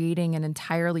and creating an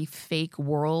entirely fake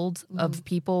world of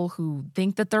people who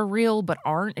think that they're real but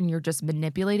aren't, and you're just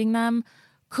manipulating them,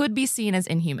 could be seen as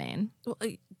inhumane. Well,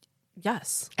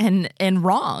 yes. And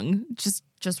wrong, just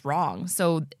wrong.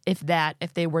 So if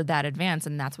they were that advanced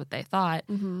and that's what they thought,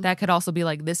 that could also be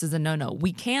like, this is a no-no.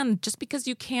 We can, just because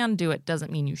you can do it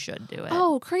doesn't mean you should do it.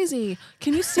 Oh, crazy.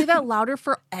 Can you say that louder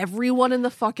for everyone in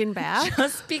the fucking back?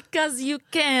 Just because you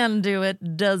can do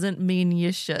it doesn't mean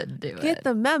you should do it. Get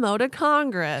the memo to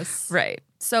Congress. Right.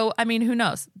 So, I mean, who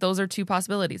knows? Those are two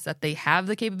possibilities, that they have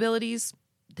the capabilities,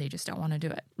 they just don't want to do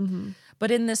it. But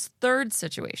in this third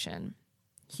situation,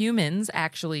 humans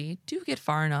actually do get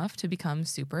far enough to become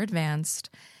super advanced,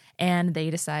 and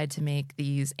they decide to make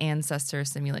these ancestor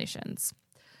simulations.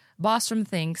 Bostrom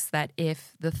thinks that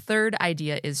if the third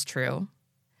idea is true,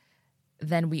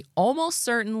 then we almost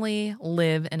certainly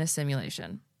live in a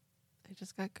simulation. I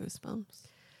just got goosebumps.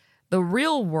 The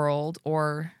real world,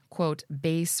 or, quote,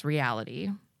 base reality,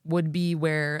 would be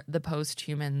where the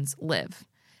post-humans live.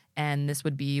 And this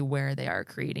would be where they are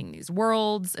creating these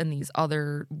worlds and these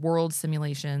other world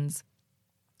simulations.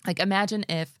 Like, imagine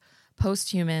if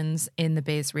post-humans in the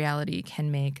base reality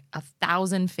can make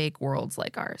 1,000 fake worlds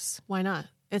like ours. Why not?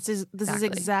 This is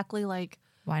exactly like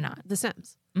Why not? The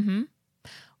Sims. Mm-hmm.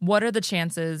 What are the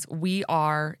chances we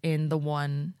are in the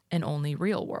one and only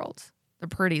real world? They're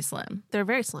pretty slim. They're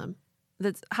very slim.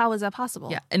 How is that possible?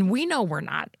 Yeah, and we know we're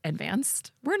not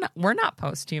advanced. We're not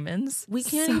post-humans. We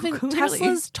can't So even clearly.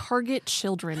 Teslas target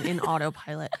children in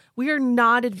autopilot. We are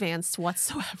not advanced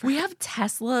whatsoever. We have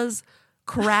Teslas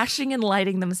crashing and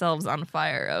lighting themselves on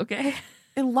fire, okay?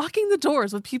 And locking the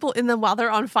doors with people in them while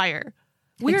they're on fire.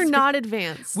 We are not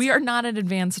advanced. We are not an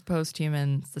advanced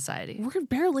post-human society, We're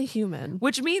barely human.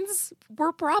 which means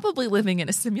we're probably living in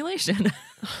a simulation.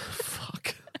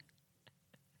 Fuck.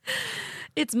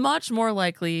 It's much more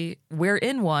likely we're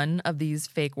in one of these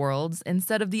fake worlds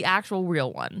instead of the actual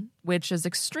real one, which is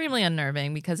extremely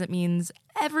unnerving because it means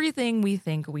everything we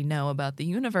think we know about the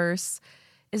universe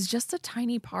is just a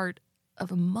tiny part of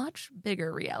a much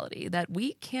bigger reality that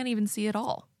we can't even see at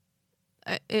all.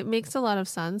 It makes a lot of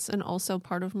sense, and also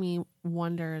part of me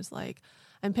wonders, like,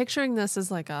 I'm picturing this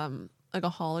as like a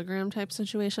hologram type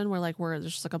situation where like there's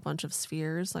just like a bunch of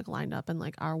spheres like lined up, and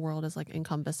like our world is like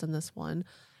encompassed in this one,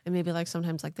 and maybe like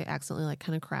sometimes like they accidentally like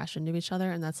kind of crash into each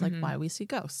other, and that's like why we see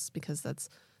ghosts, because that's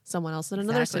someone else in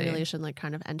another Exactly. simulation like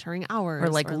kind of entering ours, Or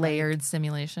like layered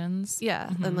simulations. yeah,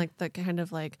 and like the kind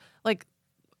of like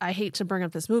I hate to bring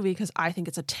up this movie because I think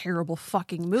it's a terrible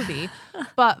fucking movie,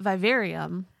 but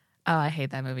Vivarium. Oh, I hate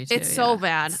that movie too. It's so yeah.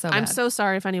 bad. So I'm bad. so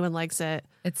sorry if anyone likes it.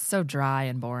 It's so dry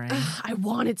and boring. I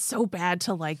wanted so bad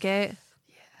to like it.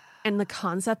 Yeah. And the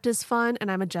concept is fun,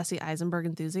 and I'm a Jesse Eisenberg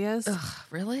enthusiast. Ugh,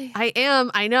 really? I am.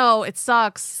 I know. It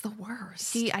sucks. the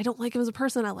worst. I don't like him as a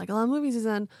person. I like a lot of movies he's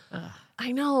in. Ugh.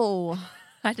 I know.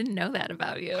 I didn't know that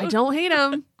about you. I don't hate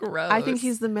him. Gross. I think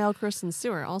he's the male Kristen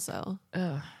Stewart also.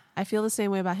 Ugh. I feel the same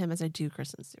way about him as I do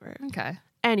Kristen Stewart. Okay.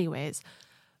 Anyways,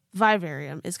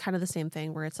 Vivarium is kind of the same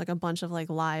thing where it's like a bunch of like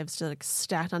lives like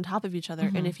stacked on top of each other.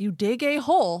 And if you dig a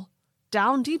hole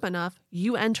down deep enough,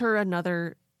 you enter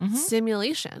another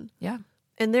simulation. Yeah.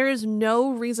 And there is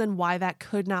no reason why that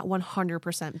could not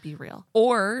 100% be real.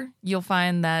 Or you'll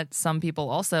find that some people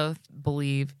also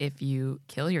believe if you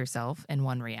kill yourself in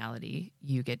one reality,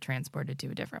 you get transported to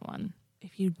a different one.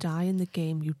 If you die in the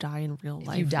game, you die in real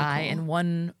life. If you die Nicole. in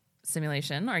one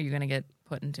simulation, are you going to get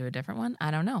put into a different one?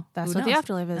 I don't know. That's Who what the knows?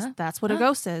 afterlife is. Huh? That's what a Huh?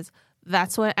 ghost is.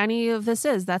 That's what any of this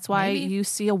is. That's why Maybe. you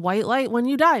see a white light when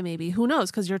you die, maybe. Who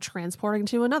knows? Because you're transporting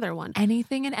to another one.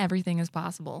 Anything and everything is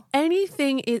possible.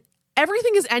 Everything is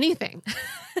anything.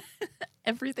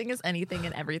 Everything is anything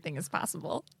and everything is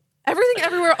possible. Everything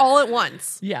everywhere all at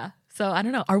once. Yeah. So I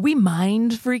don't know. Are we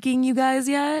mind freaking you guys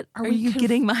yet? Are you you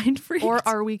getting mind freaked? Or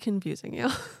are we confusing you?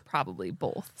 Probably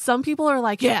both. Some people are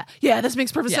like, yeah, this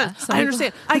makes perfect Yeah, sense. some I people-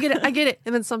 understand. I get it.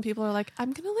 And then some people are like,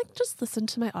 I'm going to like just listen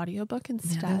to my audiobook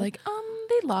instead. Yeah, they're like,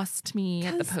 they lost me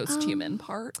at the 'Cause, post-human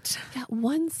part. yeah,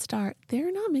 one star.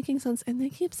 They're not making sense. And they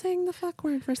keep saying the fuck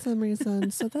word for some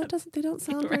reason. So they don't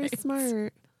sound very Right.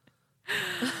 smart.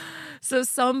 So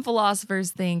some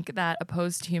philosophers think that a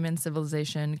post-human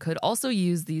civilization could also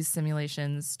use these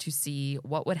simulations to see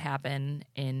what would happen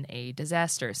in a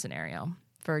disaster scenario.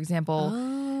 For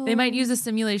example, they might use a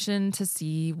simulation to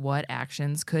see what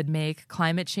actions could make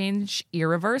climate change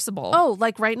irreversible. Oh,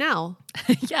 like right now.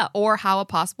 Yeah, or how a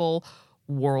possible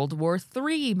World War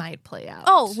III might play out.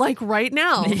 Oh, like right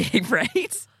now.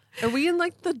 Right? Are we in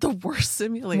like the worst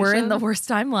simulation? We're in the worst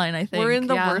timeline, I think. We're in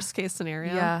the Yeah. worst case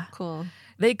scenario. Yeah. Cool.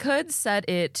 They could set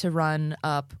it to run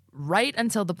up right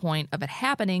until the point of it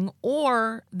happening,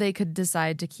 or they could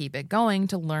decide to keep it going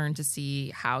to learn to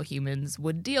see how humans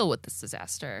would deal with this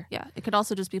disaster. Yeah, it could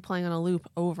also just be playing on a loop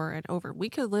over and over. We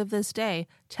could live this day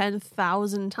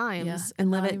 10,000 times Yeah,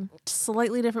 and live not it even-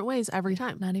 slightly different ways every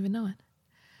time. Not even know it.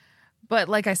 But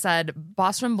like I said,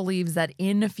 Bostrom believes that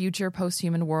in a future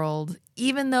post-human world,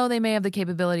 even though they may have the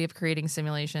capability of creating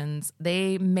simulations,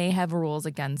 they may have rules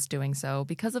against doing so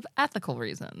because of ethical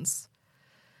reasons.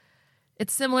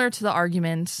 It's similar to the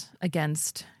argument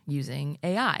against using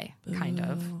AI, kind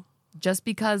of. Just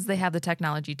because they have the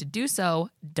technology to do so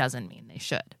doesn't mean they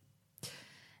should.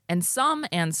 And some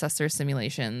ancestor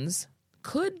simulations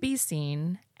could be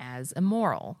seen as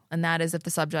immoral, and that is if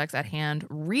the subjects at hand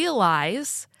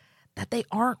realize that they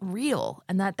aren't real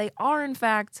and that they are, in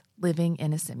fact, living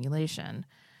in a simulation,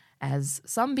 as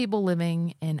some people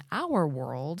living in our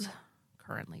world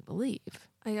currently believe.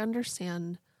 I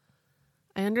understand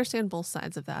both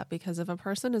sides of that, because if a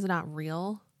person is not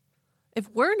real, if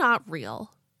we're not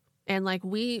real and like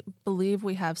we believe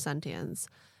we have sentience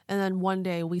and then one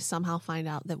day we somehow find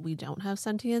out that we don't have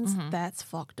sentience, that's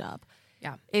fucked up.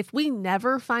 Yeah. If we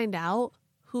never find out,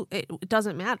 it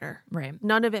doesn't matter. Right.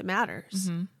 None of it matters.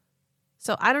 Mm-hmm.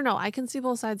 So I don't know. I can see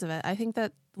both sides of it. I think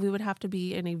that we would have to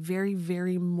be in a very,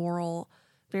 very moral,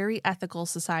 very ethical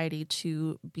society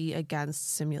to be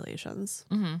against simulations.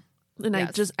 Mm-hmm. And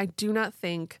Yes. I do not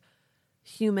think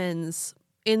humans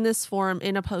in this form,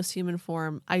 in a post-human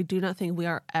form, I do not think we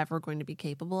are ever going to be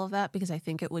capable of that, because I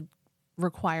think it would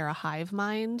require a hive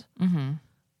mind Mm-hmm.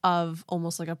 of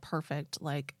almost like a perfect,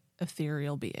 like,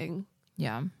 ethereal being.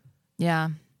 Yeah. Yeah.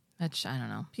 Which, I don't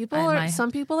know.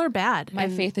 Some people are bad. My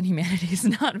and faith in humanity is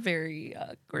not very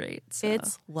great. So.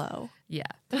 It's low. Yeah.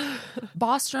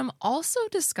 Bostrom also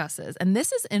discusses, and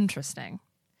this is interesting.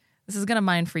 This is going to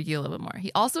mind freak you a little bit more.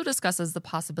 He also discusses the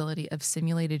possibility of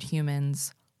simulated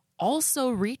humans also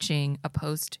reaching a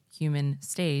post-human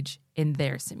stage in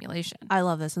their simulation. I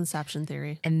love this inception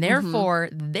theory. And therefore,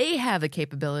 they have the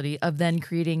capability of then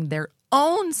creating their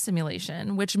own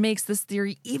simulation, which makes this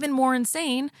theory even more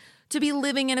insane, to be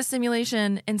living in a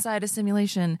simulation inside a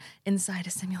simulation inside a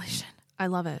simulation. I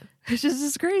love it. It's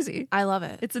just crazy. I love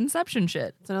it. It's Inception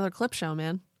shit. It's another clip show,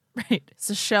 man. Right. It's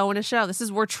a show and a show.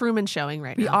 We're Truman showing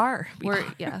right now. We are.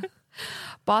 Yeah.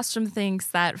 Bostrom thinks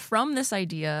that from this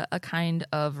idea, a kind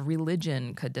of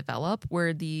religion could develop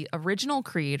where the original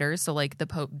creators, so like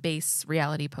the base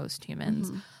reality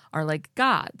post-humans, are like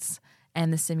gods.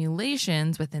 And the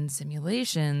simulations within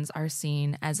simulations are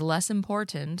seen as less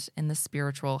important in the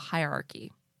spiritual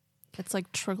hierarchy. It's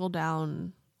like trickle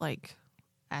down, like,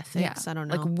 ethics. I don't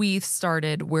know. Like, we've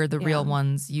started where the real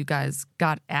ones, you guys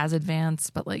got as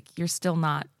advanced, but like you're still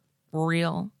not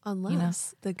real.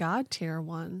 Unless the god tier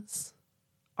ones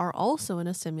are also in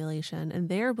a simulation, and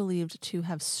they're believed to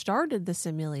have started the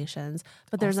simulations,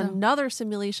 but there's Also. another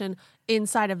simulation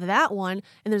inside of that one,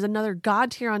 and there's another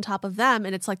god tier on top of them,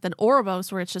 and it's like the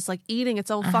Ouroboros, where it's just like eating its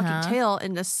own fucking tail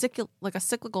in a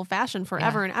cyclical fashion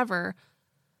forever and ever.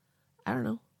 I don't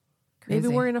know. Crazy.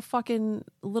 Maybe we're in a fucking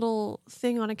little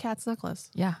thing on a cat's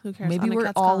necklace. Yeah. Who cares? Maybe On a we're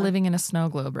cat's all collar. living in a snow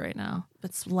globe right now.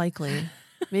 It's likely.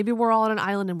 Maybe we're all on an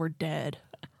island and we're dead.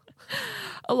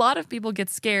 A lot of people get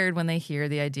scared when they hear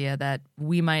the idea that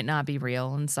we might not be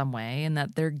real in some way, and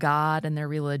that their God and their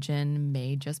religion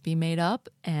may just be made up,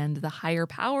 and the higher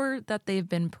power that they've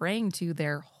been praying to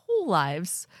their whole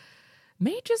lives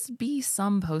may just be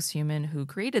some posthuman who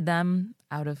created them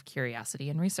out of curiosity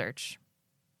and research.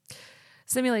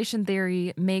 Simulation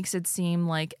theory makes it seem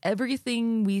like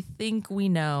everything we think we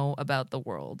know about the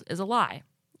world is a lie.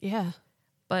 Yeah.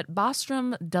 But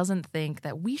Bostrom doesn't think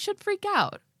that we should freak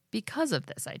out because of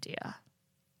this idea.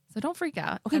 So don't freak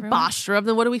out. Okay, everyone. Bostrom,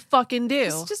 then what do we fucking do?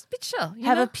 Just be chill.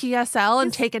 Have a PSL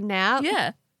and take a nap?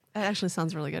 Yeah. That actually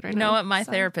sounds really good right You now. know what? My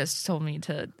So- therapist told me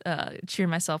to cheer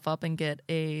myself up and get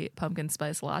a pumpkin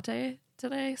spice latte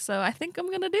today. So I think I'm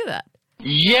going to do that.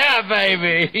 Yeah,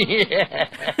 baby.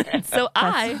 So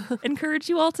I encourage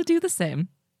you all to do the same.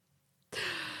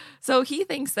 So he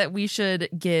thinks that we should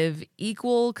give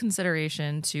equal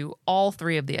consideration to all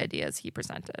three of the ideas he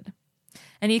presented.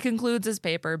 And he concludes his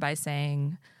paper by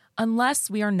saying, unless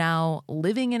we are now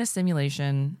living in a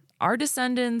simulation, our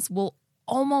descendants will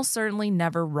almost certainly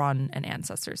never run an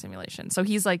ancestor simulation. So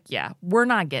he's like, yeah, we're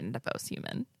not getting to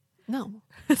post-human. No.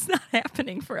 It's not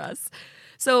happening for us.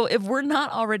 So if we're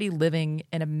not already living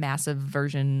in a massive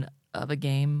version of a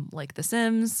game like The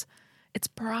Sims, it's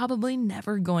probably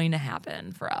never going to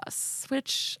happen for us,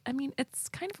 which, I mean, it's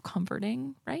kind of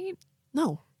comforting, right?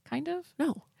 No. Kind of.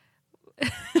 No.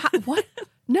 What?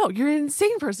 No, you're an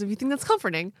insane person if you think that's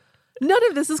comforting. None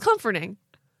of this is comforting.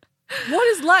 What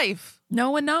is life?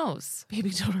 No one knows. Baby,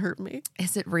 don't hurt me.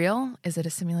 Is it real? Is it a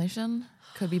simulation?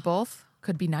 Could be both.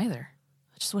 Could be neither.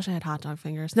 I just wish I had hot dog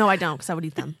fingers. No, I don't, because I would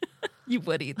eat them. You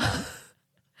would eat them.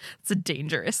 It's a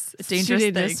dangerous Too thing.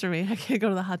 dangerous for me. I can't go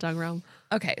to the hot dog realm.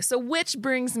 Okay, so which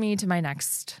brings me to my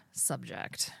next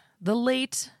subject. The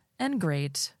late and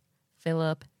great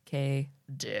Philip K.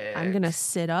 Dick. I'm going to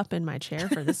sit up in my chair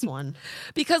for this one.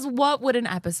 Because what would an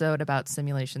episode about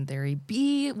simulation theory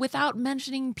be without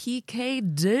mentioning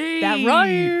PK Dick? That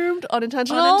rhymed.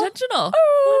 Unintentional. Unintentional.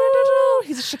 Oh,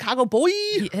 he's a Chicago boy.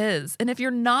 He is. And if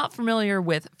you're not familiar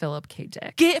with Philip K.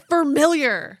 Dick, Get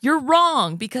familiar. you're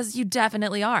wrong, because you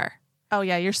definitely are. Oh,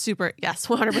 yeah, you're super. Yes,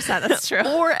 100%. That's true.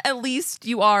 Or at least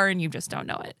you are and you just don't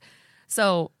know it.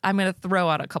 So I'm going to throw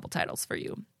out a couple titles for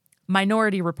you.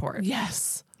 Minority Report.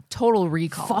 Yes. Total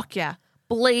Recall. Fuck yeah.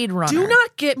 Blade Runner. Do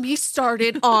not get me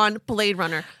started on Blade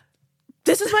Runner.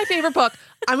 This is my favorite book.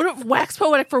 I'm going to wax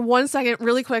poetic for 1 second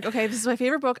really quick. Okay, this is my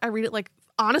favorite book. I read it, like,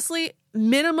 honestly,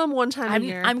 minimum one time a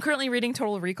year. I'm currently reading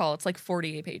Total Recall. It's like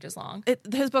 48 pages long.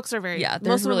 His books are very, Yeah,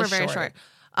 most of them really are very short.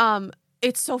 short.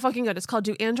 It's so fucking good. It's called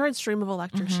Do Androids Dream of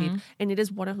Electric Sheep, and it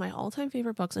is one of my all-time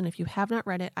favorite books. And if you have not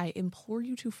read it, I implore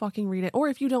you to fucking read it. Or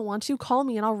if you don't want to, call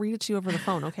me and I'll read it to you over the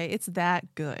phone, okay? It's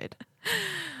that good.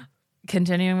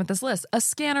 Continuing with this list, A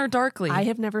Scanner Darkly. I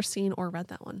have never seen or read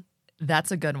that one.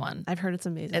 That's a good one. I've heard it's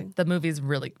amazing. The movie's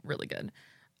really, really good.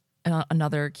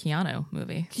 Another Keanu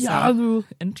movie. Keanu. So,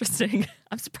 interesting.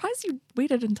 I'm surprised you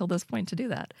waited until this point to do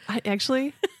that. I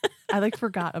like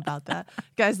forgot about that.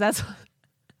 Guys, that's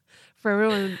for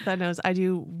everyone that knows, I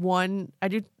do one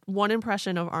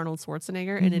impression of Arnold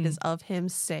Schwarzenegger, and it is of him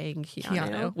saying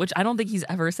Keanu. Which I don't think he's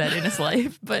ever said in his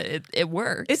life, but it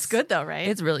works. It's good though, right?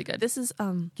 It's really good. This is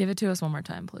Give it to us one more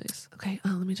time, please. okay.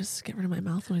 Let me just get rid of my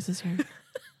mouth noises here.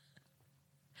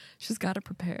 She's got to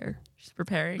prepare. She's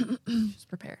preparing. She's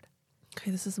prepared.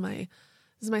 Okay, this is my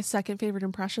second favorite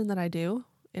impression that I do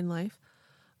in life.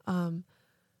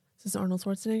 This is Arnold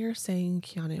Schwarzenegger saying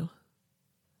Keanu.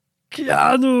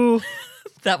 Keanu.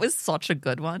 That was such a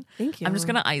good one. Thank you. I'm just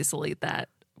gonna isolate that.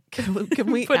 Can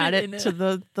we Put add it it to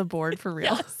the board for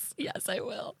real? Yes, I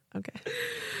will. Okay.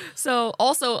 So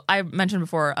also, I mentioned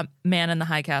before, Man in the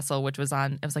High Castle, which was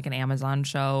on. It was like an Amazon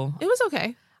show. It was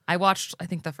okay. I watched, I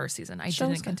think, the first season. I Show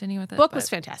was didn't good. continue with it. Book but- was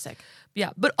fantastic. Yeah,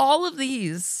 but all of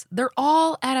these, they're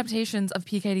all adaptations of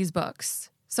PKD's books.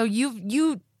 So if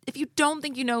you don't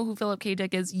think you know who Philip K.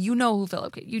 Dick is, you know who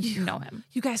Philip K. You know him.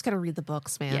 You guys got to read the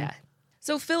books, man. Yeah.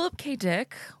 So Philip K.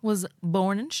 Dick was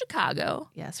born in Chicago.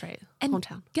 Yes, right. And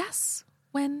Hometown. guess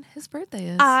when his birthday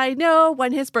is? I know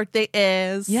when his birthday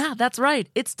is. Yeah, that's right.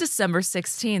 It's December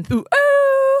 16th. Ooh.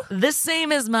 The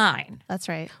same as mine. That's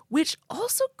right. Which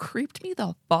also creeped me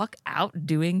the fuck out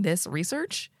doing this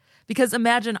research. Because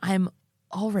imagine I'm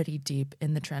already deep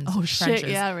in the trenches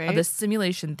yeah, right. of this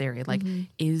simulation theory. Like,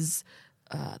 is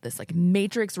this like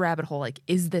matrix rabbit hole, like,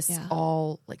 is this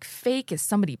all like fake? Is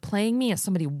somebody playing me? Is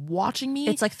somebody watching me?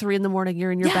 It's like 3 a.m.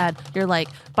 You're in your bed. You're like,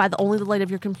 by the only the light of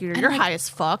your computer. You're like- high as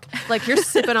fuck. Like you're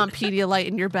sipping on Pedialyte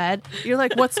in your bed. You're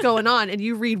like, what's going on? And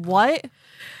you read what?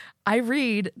 I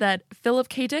read that Philip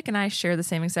K. Dick and I share the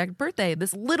same exact birthday.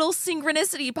 This little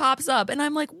synchronicity pops up, and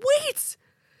I'm like, wait,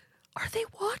 are they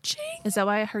watching? Is that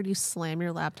why I heard you slam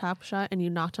your laptop shut and you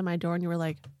knocked on my door and you were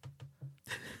like,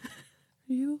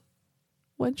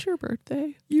 when's your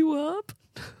birthday? You up?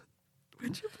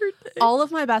 When's your birthday? All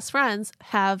of my best friends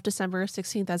have December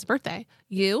 16th as birthday.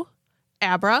 You,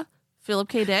 Abra, Philip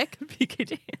K. Dick.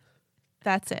 PKD.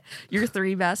 That's it. Your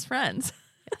 3 best friends.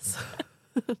 Yes.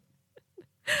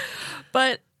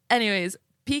 But anyways,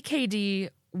 PKD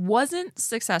wasn't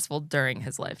successful during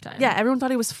his lifetime. Yeah, everyone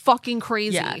thought he was fucking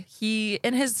crazy. Yeah, he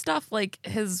and his stuff,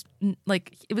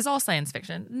 it was all science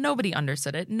fiction. Nobody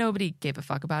understood it. Nobody gave a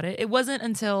fuck about it. It wasn't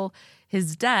until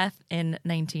his death in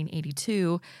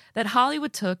 1982 that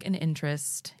Hollywood took an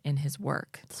interest in his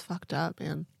work. It's fucked up,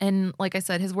 man. And like I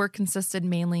said, his work consisted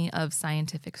mainly of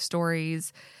scientific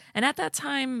stories. And at that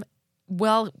time,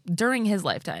 well, during his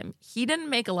lifetime, he didn't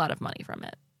make a lot of money from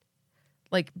it.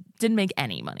 Like, didn't make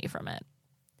any money from it.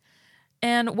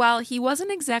 And while he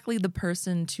wasn't exactly the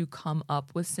person to come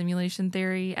up with simulation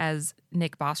theory, as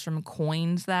Nick Bostrom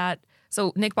coined that.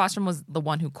 So Nick Bostrom was the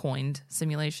one who coined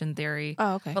simulation theory.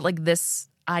 Oh, okay. But like this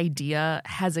idea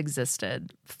has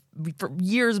existed for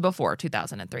years before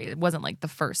 2003. It wasn't like the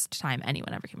first time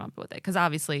anyone ever came up with it. Because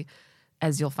obviously,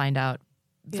 as you'll find out,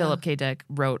 Philip K. Dick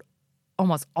wrote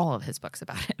almost all of his books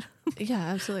about it. Yeah,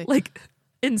 absolutely. Like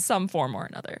in some form or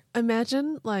another.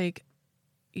 Imagine like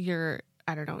you're,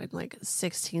 I don't know, in like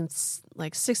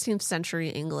 16th century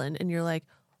England, and you're like,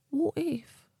 what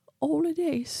if all of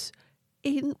this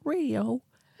isn't real,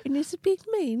 and there's a big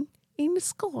man in the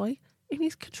sky, and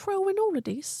he's controlling all of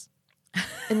this?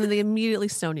 And then they immediately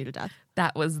stone you to death.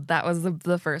 That was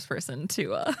the first person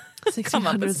to come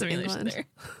up with 1600s simulation England. theory.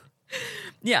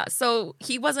 Yeah, so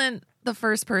he wasn't the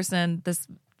first person. This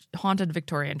haunted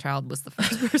Victorian child was the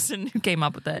first person who came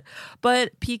up with it.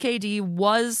 But PKD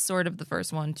was sort of the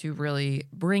first one to really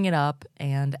bring it up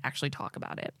and actually talk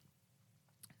about it.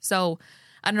 So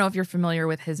I don't know if you're familiar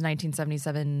with his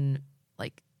 1977,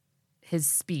 like his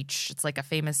speech. It's like a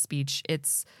famous speech.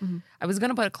 I was going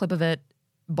to put a clip of it,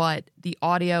 but the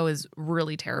audio is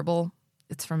really terrible.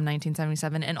 It's from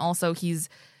 1977. And also he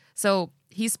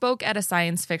spoke at a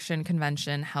science fiction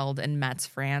convention held in Metz,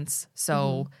 France.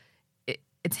 So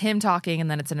it's him talking, and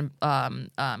then it's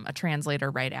a translator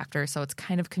right after. So it's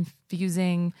kind of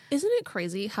confusing. Isn't it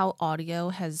crazy how audio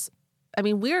has, I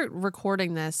mean, we're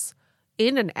recording this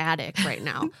in an attic right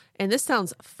now, and this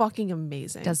sounds fucking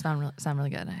amazing. It does sound really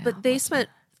good. But they spent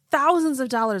thousands of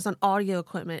dollars on audio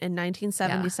equipment in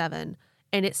 1977,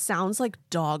 and it sounds like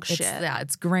dog shit.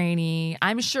 It's grainy.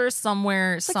 I'm sure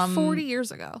somewhere, It's like 40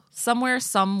 years ago. Somewhere,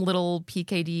 some little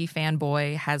PKD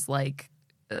fanboy has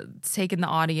taken the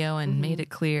audio and made it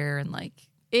clear and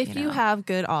If you have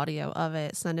good audio of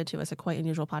it, send it to us at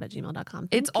quiteunusualpod@gmail.com.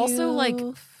 It's also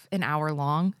an hour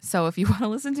long. So if you want to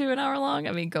listen to an hour long,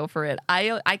 I mean, go for it.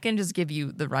 I can just give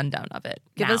you the rundown of it.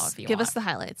 Give now us if you give want. us the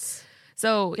highlights.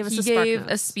 So give us he the spark gave a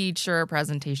notes. speech or a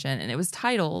presentation, and it was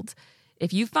titled,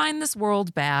 "If you find this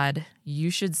world bad, you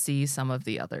should see some of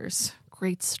the others."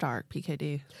 Great start,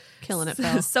 PKD. Killing it,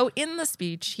 Phil. So in the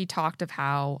speech, he talked of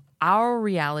how our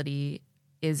reality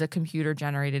is a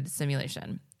computer-generated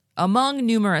simulation, among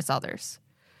numerous others.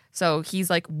 So he's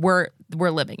like, we're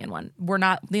living in one. We're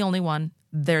not the only one.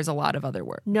 There's a lot of other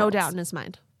worlds. No doubt in his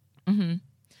mind.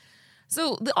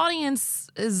 So the audience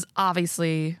is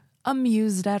obviously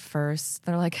amused at first.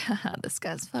 They're like, haha, this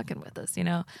guy's fucking with us,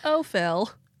 Oh, Phil.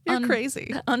 You're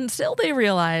crazy. Until they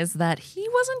realize that he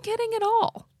wasn't kidding at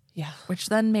all, Yeah. which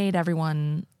then made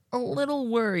everyone a little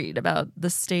worried about the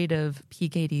state of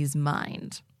PKD's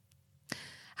mind.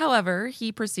 However,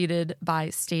 he proceeded by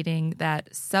stating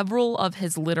that several of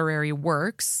his literary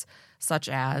works, such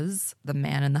as The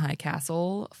Man in the High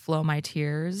Castle, Flow My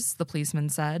Tears, The Policeman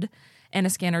Said, and A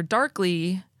Scanner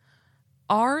Darkly,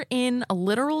 are in a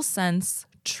literal sense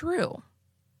true.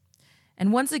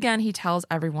 And once again, he tells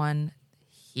everyone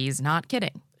he's not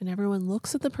kidding. And everyone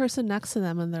looks at the person next to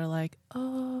them and they're like,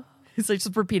 oh. He's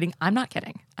just repeating, I'm not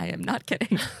kidding. I am not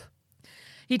kidding.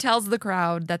 He tells the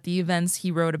crowd that the events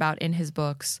he wrote about in his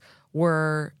books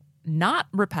were not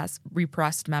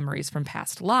repressed memories from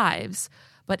past lives,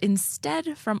 but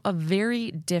instead from a very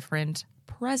different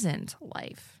present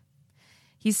life.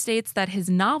 He states that his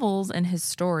novels and his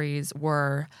stories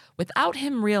were, without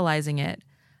him realizing it,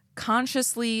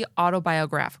 consciously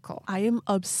autobiographical. I am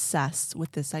obsessed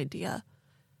with this idea.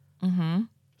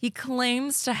 He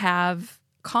claims to have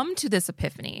come to this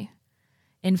epiphany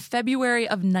in February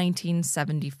of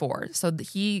 1974. So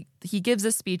he gives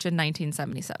this speech in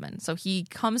 1977. So he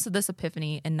comes to this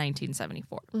epiphany in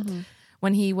 1974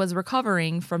 when he was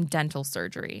recovering from dental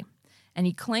surgery. And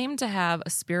he claimed to have a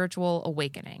spiritual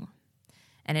awakening.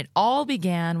 And it all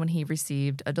began when he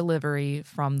received a delivery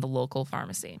from the local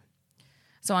pharmacy.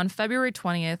 So on February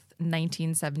 20th,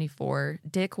 1974,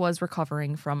 Dick was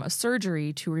recovering from a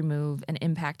surgery to remove an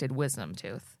impacted wisdom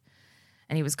tooth.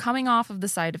 And he was coming off of the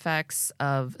side effects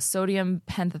of sodium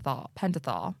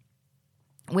pentothal,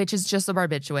 which is just a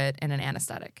barbiturate and an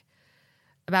anesthetic.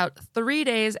 About 3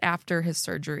 days after his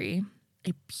surgery,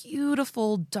 a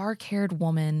beautiful dark-haired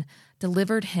woman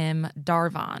delivered him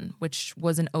Darvon, which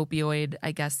was an opioid.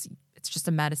 I guess it's just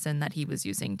a medicine that he was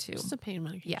using to... Just a pain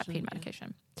medication. Yeah, pain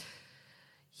medication.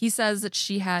 He says that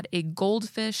she had a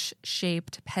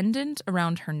goldfish-shaped pendant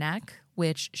around her neck,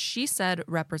 which she said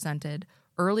represented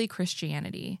early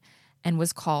Christianity and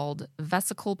was called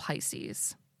Vesicle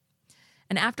Pisces.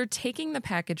 And after taking the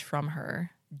package from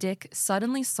her, Dick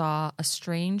suddenly saw a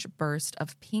strange burst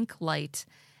of pink light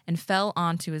and fell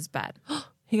onto his bed.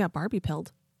 He got Barbie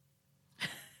pilled.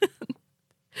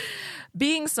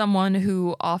 Being someone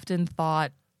who often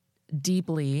thought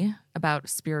deeply about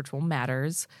spiritual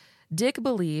matters, Dick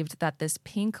believed that this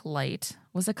pink light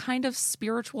was a kind of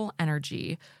spiritual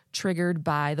energy triggered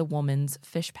by the woman's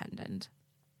fish pendant.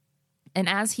 And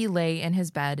as he lay in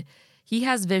his bed, he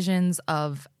has visions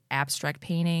of abstract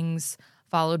paintings,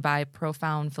 followed by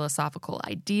profound philosophical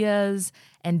ideas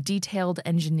and detailed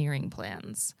engineering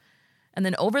plans. And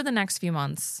then over the next few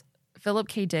months, Philip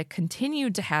K. Dick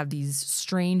continued to have these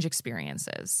strange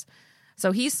experiences.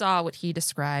 So he saw what he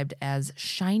described as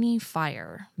shiny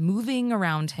fire moving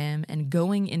around him and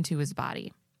going into his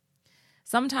body.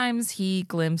 Sometimes he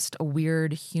glimpsed a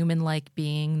weird human-like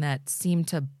being that seemed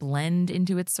to blend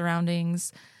into its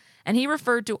surroundings, and he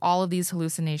referred to all of these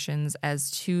hallucinations as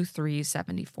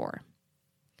 2374.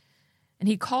 And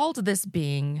he called this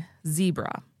being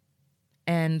Zebra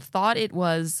and thought it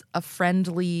was a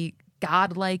friendly,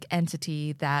 godlike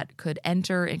entity that could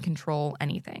enter and control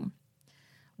anything,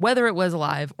 whether it was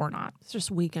alive or not. It's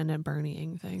just Weekend at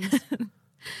Bernieing things.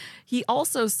 He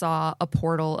also saw a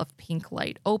portal of pink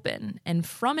light open, and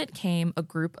from it came a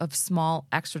group of small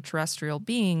extraterrestrial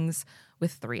beings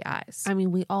with 3 eyes. I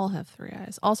mean, we all have 3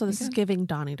 eyes. Also, this is giving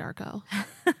Donnie Darko.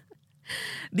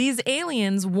 These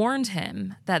aliens warned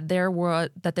him that there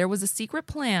was a secret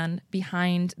plan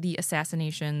behind the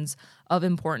assassinations of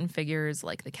important figures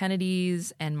like the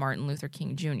Kennedys and Martin Luther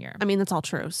King Jr. I mean, that's all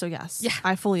true. So, yes. Yeah.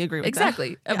 I fully agree with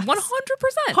Exactly. that. 100%.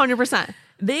 100%.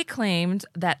 They claimed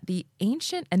that the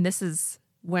ancient, and this is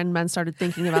when men started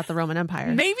thinking about the Roman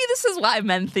Empire. Maybe this is why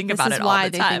men think about This it is all why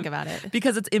the they time. think about it.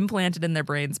 Because it's implanted in their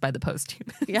brains by the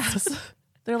post-humans. Yes.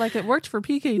 They're like, it worked for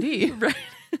PKD. Right.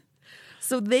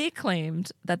 So they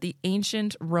claimed that the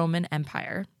ancient Roman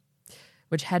Empire,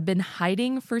 which had been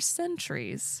hiding for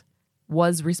centuries,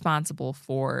 was responsible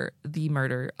for the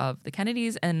murder of the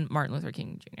Kennedys and Martin Luther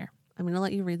King Jr. I'm going to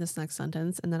let you read this next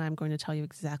sentence, and then I'm going to tell you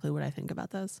exactly what I think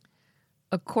about this.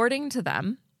 According to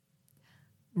them,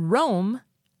 Rome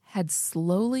had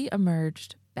slowly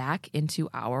emerged back into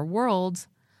our world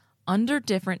under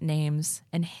different names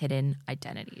and hidden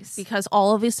identities. Because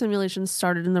all of these simulations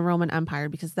started in the Roman Empire,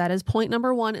 because that is point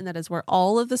number one, and that is where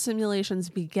all of the simulations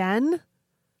began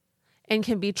and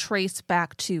can be traced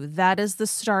back to. That is the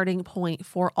starting point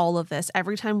for all of this.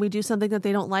 Every time we do something that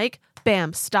they don't like,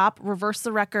 bam, stop, reverse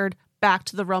the record, back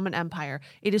to the Roman Empire.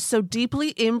 It is so deeply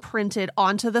imprinted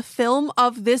onto the film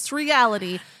of this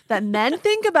reality that men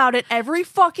think about it every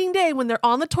fucking day when they're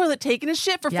on the toilet taking a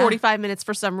shit for 45 minutes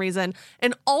for some reason.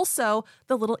 And also,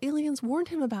 the little aliens warned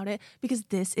him about it because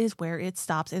this is where it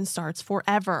stops and starts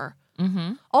forever.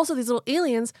 Mm-hmm. Also, these little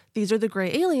aliens, these are the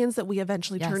gray aliens that we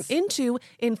eventually turn into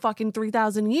in fucking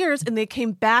 3,000 years. And they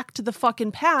came back to the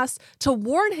fucking past to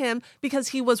warn him because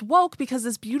he was woke, because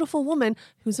this beautiful woman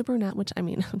who's a brunette, which I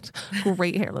mean,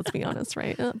 great hair, let's be honest,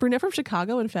 right? Brunette from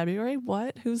Chicago in February?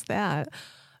 What? Who's that?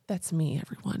 That's me,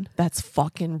 everyone. That's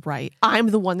fucking right. I'm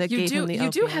the one that gave him the You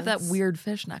do have that opiates. weird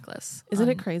fish necklace. Isn't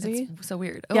it crazy? It's so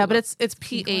weird. Yeah, Oh, but it's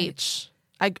PH.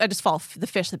 I just follow the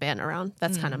fish, the band around.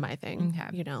 That's kind of my thing.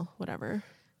 Okay. You know, whatever.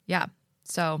 Yeah.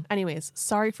 So Anyways,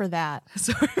 sorry for that.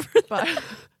 sorry for But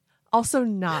also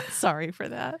not sorry for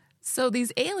that. So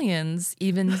these aliens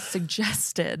even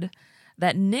suggested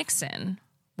that Nixon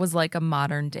was like a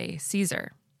modern day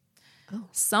Caesar. Oh.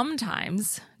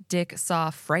 Sometimes Dick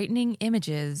saw frightening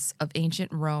images of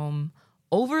ancient Rome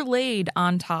overlaid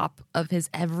on top of his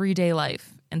everyday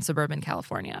life in suburban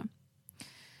California.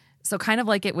 So kind of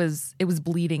like it was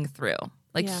bleeding through.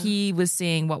 Like Yeah. he was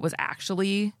seeing what was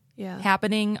actually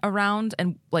happening around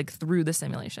and like through the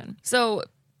simulation. So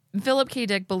Philip K.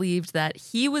 Dick believed that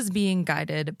he was being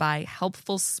guided by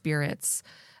helpful spirits,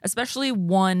 especially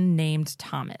one named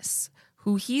Thomas,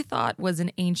 who he thought was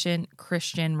an ancient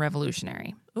Christian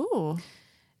revolutionary. Ooh.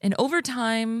 And over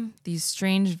time, these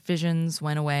strange visions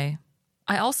went away.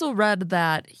 I also read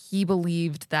that he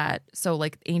believed that, so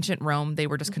like ancient Rome, they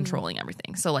were just controlling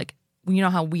everything. So like, you know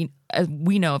how we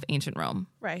know of ancient Rome.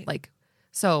 Right. Like,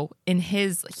 so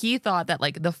he thought that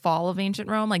like the fall of ancient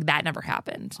Rome, like that never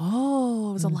happened.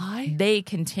 Oh, it was a lie? They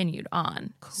continued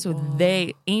on. So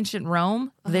ancient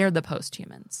Rome, they're the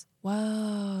post-humans.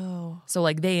 Whoa. So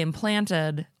like they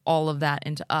implanted all of that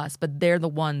into us, but they're the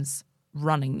ones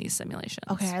running these simulations.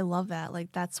 Okay, I love that.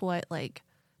 Like, that's what, like,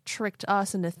 tricked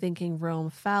us into thinking Rome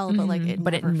fell, but like it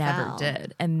never fell.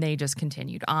 did. And they just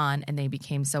continued on and they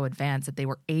became so advanced that they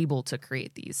were able to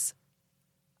create these.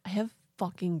 I have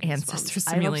fucking goosebumps. Ancestor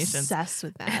simulations. I'm obsessed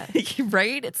with that.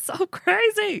 Right? It's so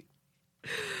crazy.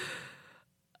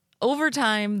 Over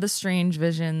time, the strange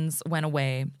visions went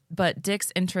away, but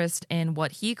Dick's interest in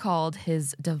what he called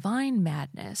his divine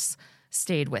madness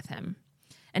stayed with him.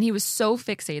 And he was so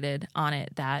fixated on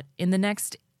it that in the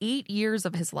next 8 years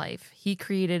of his life, he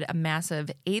created a massive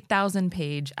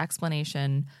 8,000-page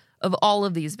explanation of all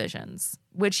of these visions,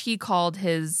 which he called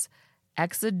his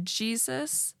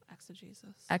exegesis.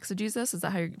 Exegesis? Is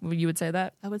that how you would say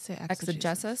that? I would say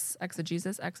exegesis.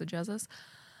 Exegesis.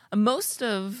 Most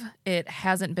of it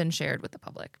hasn't been shared with the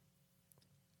public.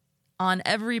 On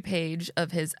every page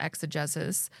of his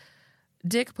exegesis,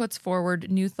 Dick puts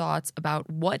forward new thoughts about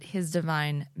what his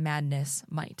divine madness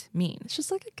might mean. It's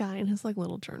just like a guy in his like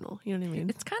little journal. You know what I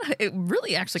mean? It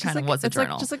really actually kind of was a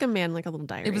journal. Like, just like a man, like a little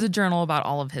diary. It was a journal about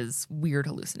all of his weird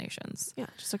hallucinations. Yeah,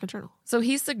 just like a journal. So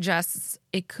he suggests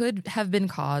it could have been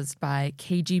caused by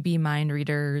KGB mind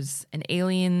readers, an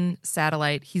alien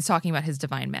satellite. He's talking about his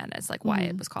divine madness, like why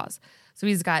it was caused. So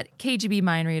he's got KGB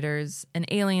mind readers, an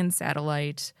alien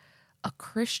satellite, a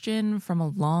Christian from a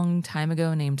long time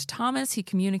ago named Thomas he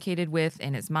communicated with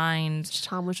in his mind.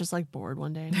 Tom was just like bored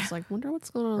one day and he's like, wonder what's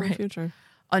going on in the future.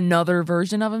 Another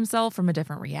version of himself from a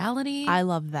different reality. I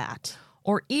love that.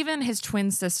 Or even his twin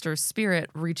sister's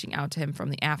spirit reaching out to him from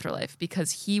the afterlife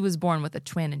because he was born with a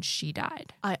twin and she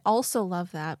died. I also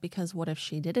love that because what if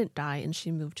she didn't die and she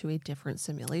moved to a different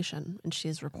simulation and she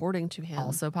is reporting to him?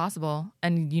 Also possible.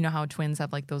 And you know how twins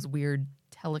have like those weird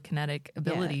telekinetic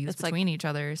abilities it's between each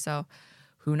other. So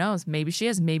who knows? Maybe she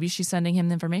is. Maybe she's sending him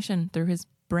the information through his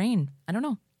brain. I don't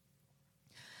know.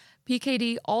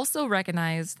 PKD also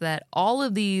recognized that all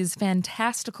of these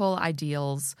fantastical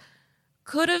ideals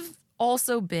could have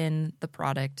also been the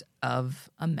product of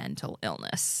a mental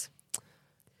illness.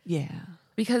 Yeah.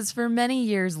 Because for many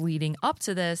years leading up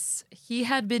to this, he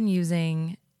had been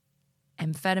using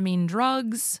amphetamine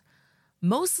drugs,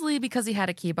 mostly because he had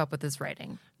to keep up with his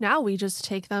writing. Now we just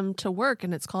take them to work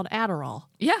and it's called Adderall.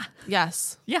 Yeah.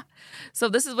 Yes. Yeah. So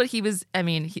this is what he was,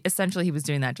 essentially he was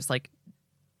doing that just like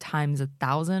times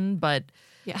 1,000, but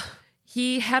Yeah.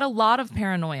 he had a lot of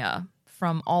paranoia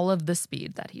from all of the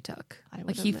speed that he took. I would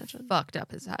Like he imagine. fucked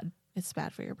up his head. It's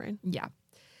bad for your brain. Yeah.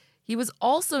 He was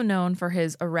also known for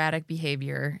his erratic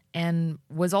behavior and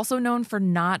was also known for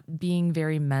not being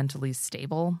very mentally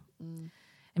stable.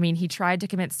 I mean, he tried to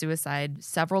commit suicide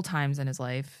several times in his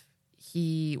life.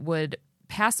 He would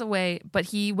pass away, but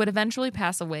he would eventually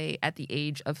pass away at the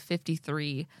age of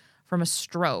 53 from a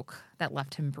stroke that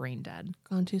left him brain dead.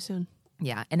 Gone too soon.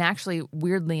 Yeah. And actually,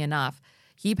 weirdly enough,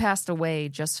 he passed away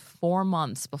just 4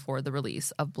 months before the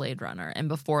release of Blade Runner and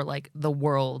before like the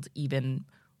world even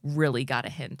really got a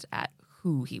hint at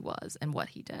who he was and what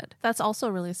he did. That's also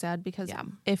really sad because Yeah.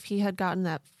 if he had gotten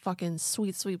that fucking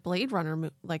sweet, sweet Blade Runner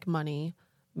like money,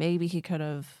 maybe he could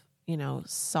have,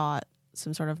 sought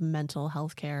some sort of mental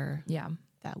health care Yeah.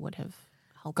 that would have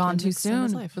helped Gone him too extend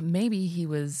his soon, life. but maybe he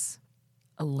was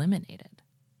eliminated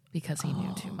because he knew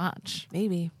Oh. too much.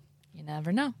 Maybe. You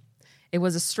never know. It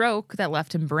was a stroke that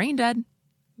left him brain dead.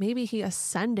 Maybe he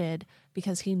ascended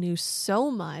because he knew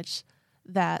so much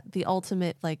that the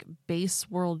ultimate like base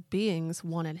world beings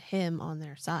wanted him on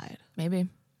their side. Maybe.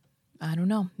 I don't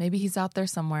know. Maybe he's out there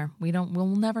somewhere. We'll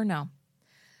never know.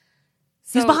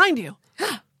 He's So- behind you.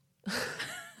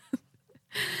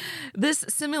 This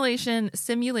simulation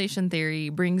theory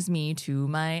brings me to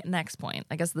my next point.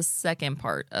 I guess the second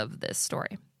part of this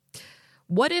story.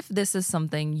 What if this is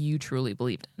something you truly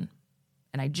believed in?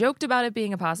 And I joked about it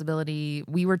being a possibility.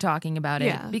 We were talking about it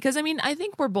Yeah. because I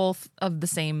think we're both of the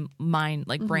same mind,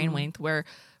 like brain wavelength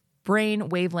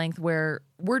where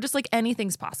we're just like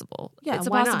anything's possible. Yeah, it's a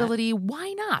why not? possibility.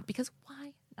 Why not? Because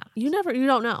why not? You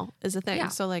don't know is the thing. Yeah.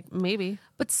 So like maybe.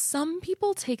 But some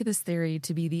people take this theory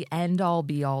to be the end-all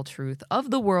be-all truth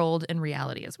of the world and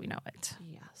reality as we know it.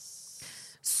 Yes.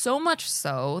 So much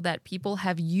so that people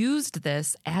have used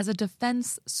this as a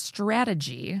defense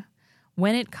strategy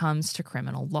when it comes to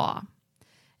criminal law.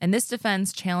 And this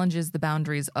defense challenges the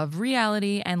boundaries of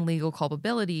reality and legal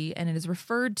culpability, and it is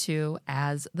referred to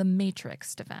as the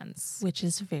Matrix defense. Which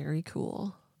is very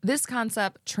cool. This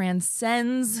concept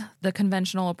transcends the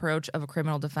conventional approach of a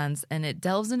criminal defense, and it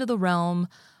delves into the realm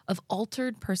of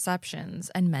altered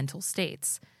perceptions and mental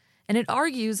states. And it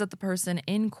argues that the person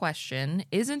in question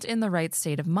isn't in the right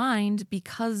state of mind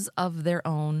because of their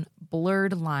own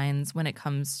blurred lines when it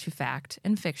comes to fact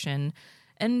and fiction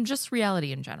and just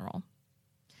reality in general.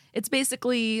 It's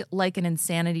basically like an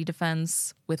insanity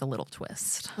defense with a little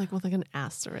twist. Like with like an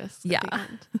asterisk. Yeah. At the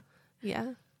end. Yeah.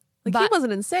 Like he But-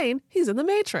 wasn't insane. He's in the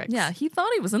Matrix. Yeah, he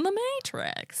thought he was in the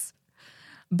Matrix.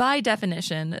 By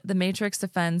definition, the Matrix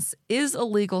defense is a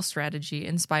legal strategy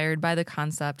inspired by the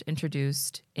concept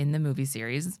introduced in the movie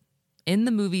series,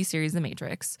 The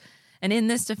Matrix. And in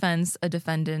this defense, a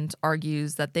defendant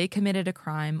argues that they committed a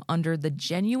crime under the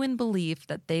genuine belief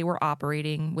that they were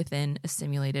operating within a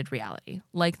simulated reality,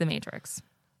 like the Matrix.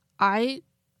 I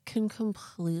can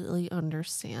completely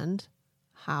understand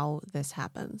how this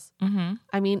happens. Mm-hmm.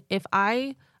 I mean, if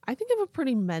I think I'm a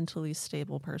pretty mentally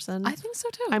stable person. I think so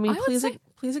too. I mean, would please say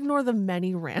please ignore the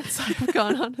many rants I've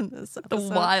gone on in this the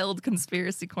episode. wild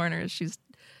conspiracy corners she's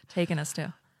taken us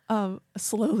to.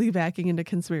 Slowly backing into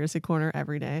conspiracy corner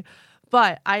every day.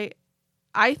 But I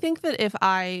think that if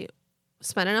I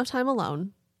spent enough time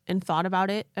alone and thought about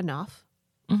it enough,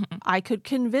 Mm-hmm. I could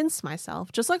convince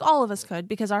myself, just like all of us could,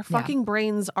 because our Yeah. fucking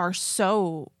brains are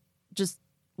so just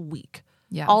weak.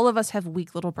 Yeah. All of us have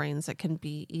weak little brains that can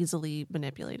be easily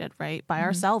manipulated, right? By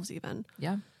ourselves even.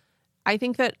 Yeah. I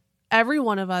think that every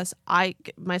one of us,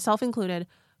 myself included,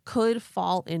 could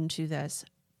fall into this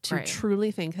to Right.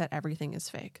 truly think that everything is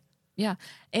fake. Yeah.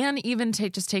 And even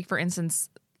take for instance,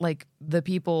 like the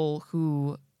people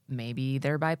who maybe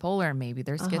they're bipolar, maybe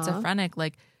they're schizophrenic,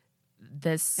 like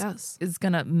this Yes. is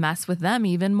going to mess with them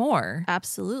even more.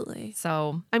 Absolutely.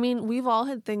 So, I mean, we've all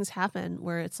had things happen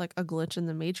where it's like a glitch in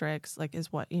the matrix, like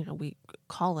is what, we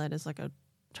call it as like a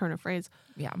turn of phrase.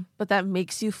 yeah. But that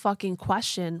makes you fucking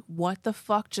question what the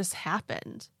fuck just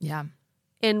happened Yeah.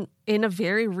 in a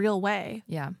very real way.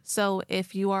 Yeah. So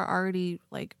if you are already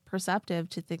like perceptive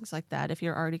to things like that, if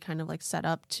you're already kind of like set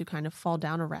up to kind of fall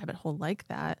down a rabbit hole like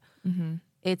that, Mm-hmm.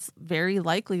 it's very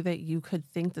likely that you could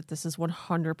think that this is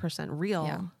 100% real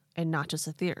Yeah. and not just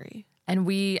a theory. And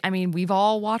we've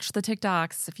all watched the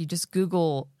TikToks. If you just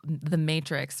Google The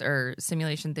Matrix or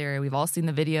simulation theory, we've all seen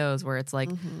the videos where it's like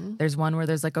there's one where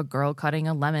there's like a girl cutting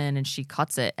a lemon and she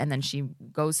cuts it and then she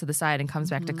goes to the side and comes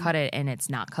back to cut it and it's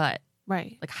not cut.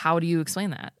 Right. Like, how do you explain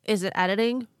that? Is it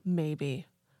editing? Maybe.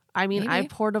 I mean, Maybe. I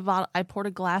poured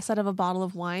a glass out of a bottle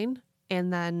of wine,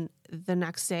 and then the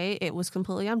next day it was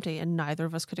completely empty, and neither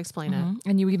of us could explain it.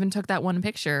 And you even took that one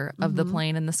picture of the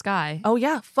plane in the sky. Oh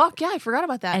yeah, fuck yeah, I forgot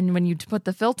about that. And when you put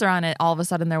the filter on it, all of a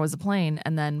sudden there was a plane.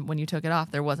 And then when you took it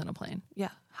off, there wasn't a plane. Yeah,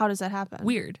 how does that happen?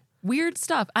 Weird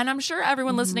stuff. And I'm sure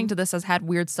everyone listening to this has had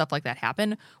weird stuff like that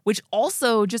happen, which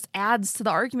also just adds to the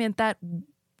argument that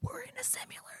we're in a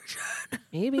simulation.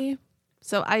 Maybe.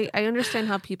 So I understand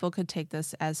how people could take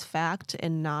this as fact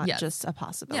and not just a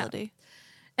possibility.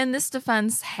 And this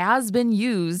defense has been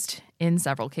used in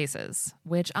several cases,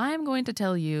 which I'm going to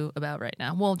tell you about right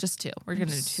now. Well, just two. We're going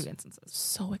to do two instances.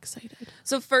 So excited.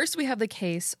 So first we have the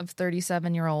case of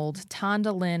 37-year-old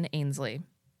Tonda Lynn Ansley.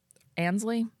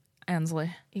 Ansley?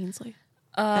 Ansley.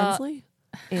 Tonda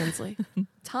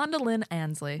Lynn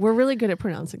Ansley. We're really good at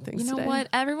pronouncing things. You know today. what?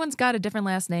 Everyone's got a different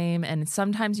last name, and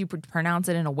sometimes you pronounce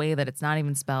it in a way that it's not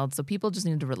even spelled, so people just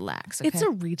need to relax, okay? It's a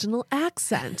regional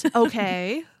accent.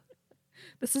 Okay.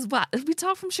 This is what we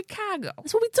talk from Chicago.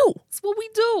 That's what we do. That's what we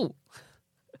do.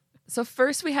 So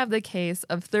first we have the case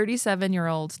of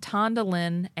 37-year-old Tonda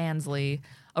Lynn Ansley,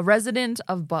 a resident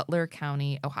of Butler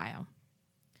County, Ohio.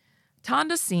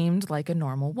 Tonda seemed like a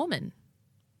normal woman,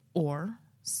 or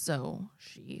so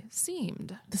she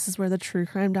seemed. This is where the true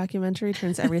crime documentary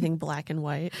turns everything black and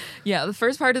white. Yeah, the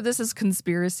first part of this is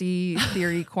conspiracy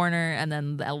theory corner, and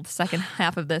then the second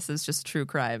half of this is just true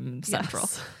crime central.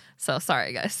 Yes. So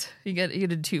sorry, guys. You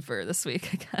did twofer this week,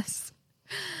 I guess.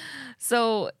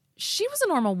 So she was a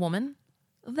normal woman.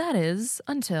 That is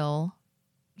until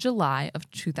July of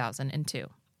 2002.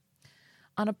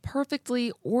 On a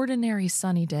perfectly ordinary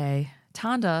sunny day,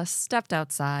 Tonda stepped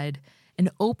outside and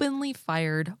openly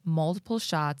fired multiple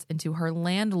shots into her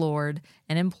landlord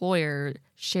and employer,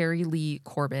 Sherry Lee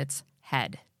Corbett's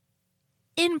head.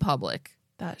 In public.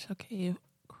 That okay, you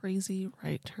crazy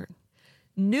right turn.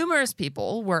 Numerous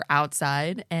people were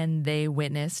outside and they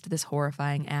witnessed this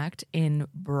horrifying act in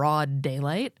broad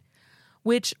daylight,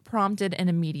 which prompted an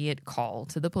immediate call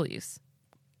to the police.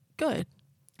 Good.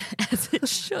 As it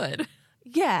should.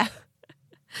 Yeah.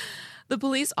 The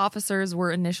police officers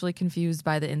were initially confused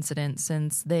by the incident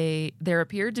since there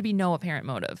appeared to be no apparent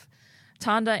motive.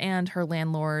 Tonda and her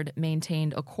landlord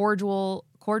maintained a cordial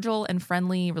and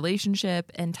friendly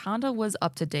relationship, and Tonda was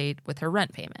up to date with her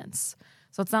rent payments.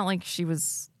 So it's not like she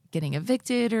was getting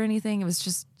evicted or anything. It was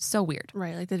just so weird.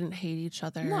 Right, like they didn't hate each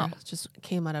other. No. It just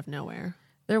came out of nowhere.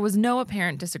 There was no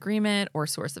apparent disagreement or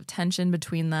source of tension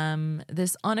between them.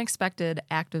 This unexpected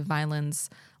act of violence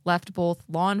left both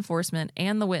law enforcement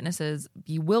and the witnesses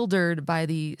bewildered by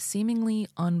the seemingly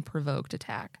unprovoked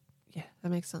attack. Yeah, that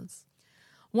makes sense.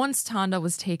 Once Tonda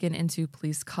was taken into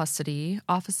police custody,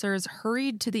 officers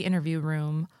hurried to the interview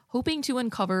room, hoping to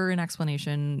uncover an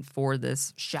explanation for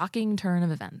this shocking turn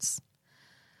of events.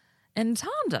 And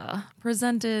Tonda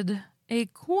presented a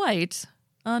quite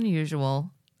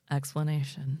unusual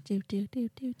explanation.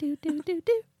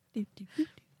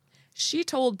 She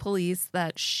told police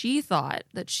that she thought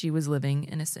that she was living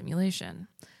in a simulation,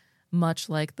 much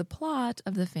like the plot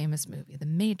of the famous movie The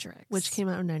Matrix, Which came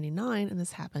out in 1999, and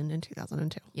this happened in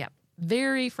 2002. Yep.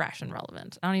 Very fresh and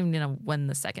relevant. I don't even know when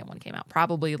the second one came out.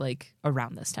 Probably like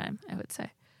around this time, I would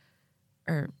say.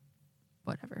 Or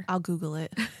whatever. I'll Google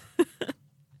it.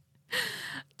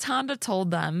 Tonda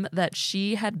told them that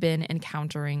she had been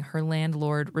encountering her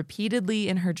landlord repeatedly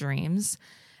in her dreams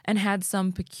and had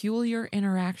some peculiar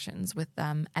interactions with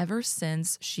them ever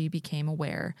since she became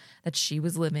aware that she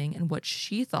was living in what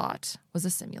she thought was a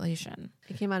simulation.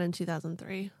 It came out in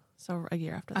 2003, so a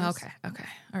year after this. Okay.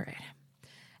 All right.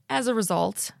 As a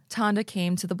result, Tonda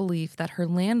came to the belief that her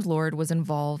landlord was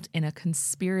involved in a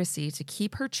conspiracy to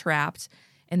keep her trapped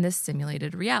in this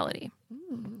simulated reality.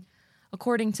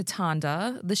 According to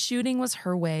Tonda, the shooting was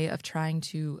her way of trying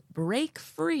to break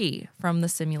free from the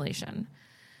simulation,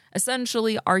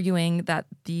 essentially arguing that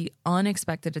the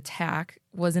unexpected attack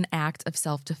was an act of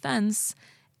self-defense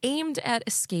aimed at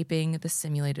escaping the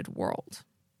simulated world.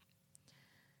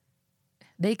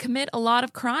 They commit a lot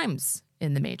of crimes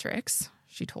in The Matrix,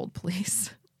 she told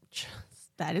police.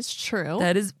 That is true.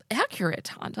 That is accurate,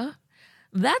 Tonda.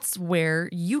 That's where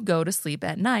you go to sleep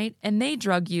at night and they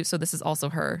drug you. So this is also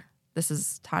her. This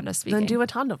is Tonda speaking. Then do a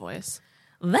Tonda voice.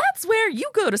 That's where you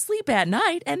go to sleep at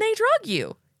night and they drug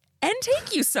you and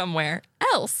take you somewhere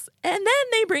else. And then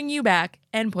they bring you back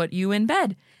and put you in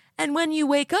bed. And when you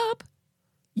wake up,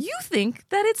 You think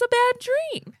that it's a bad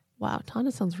dream. Wow,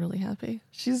 Tana sounds really happy.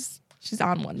 She's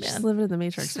on one, She's man. living in the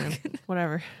Matrix, man.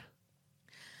 Whatever.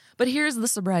 But here's the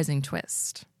surprising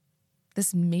twist.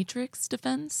 This Matrix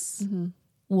defense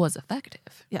was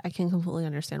effective. Yeah, I can completely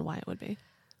understand why it would be.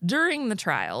 During the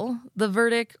trial, the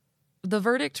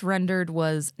verdict rendered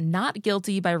was not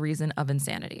guilty by reason of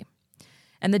insanity.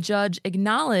 And the judge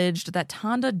acknowledged that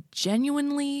Tanda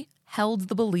genuinely held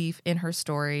the belief in her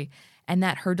story and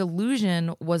that her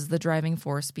delusion was the driving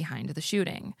force behind the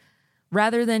shooting,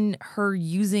 rather than her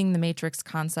using the Matrix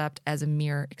concept as a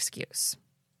mere excuse.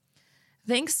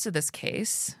 Thanks to this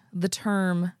case, the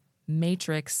term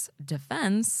Matrix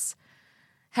defense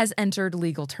has entered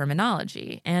legal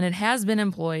terminology, and it has been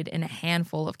employed in a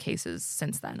handful of cases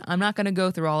since then. I'm not going to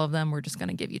go through all of them. We're just going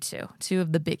to give you two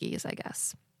of the biggies, I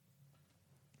guess.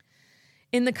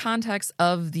 In the context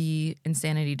of the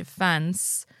insanity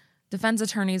defense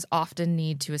attorneys often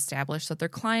need to establish that their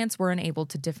clients were unable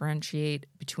to differentiate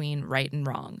between right and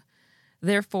wrong.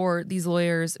 Therefore, these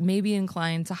lawyers may be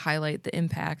inclined to highlight the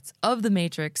impacts of the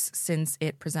Matrix since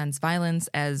it presents violence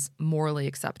as morally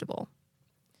acceptable.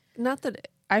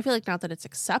 I feel like not that it's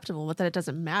acceptable, but that it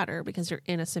doesn't matter because you're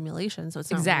in a simulation, so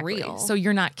it's not Exactly. real. So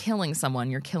you're not killing someone,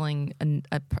 you're killing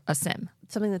a sim.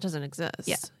 Something that doesn't exist.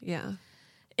 Yeah. Yeah.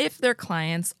 If their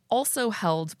clients also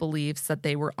held beliefs that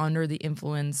they were under the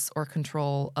influence or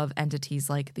control of entities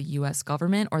like the U.S.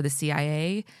 government or the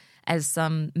CIA, as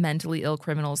some mentally ill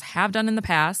criminals have done in the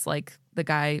past, like the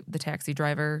taxi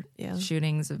driver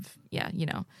shootings of,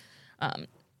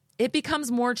 it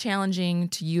becomes more challenging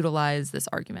to utilize this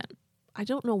argument. I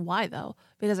don't know why, though,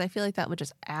 because I feel like that would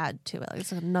just add to it. Like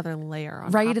it's like another layer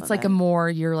on Right? top It's of like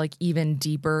it. you're like even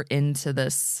deeper into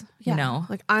this,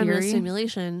 like I'm in a theory.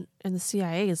 simulation and the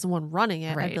CIA is the one running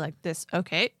it. I'd Right. be like, this,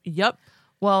 okay, yep.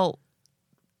 Well,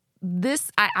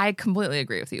 this, I completely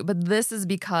agree with you, but this is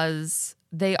because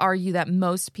they argue that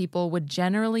most people would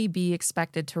generally be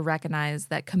expected to recognize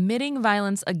that committing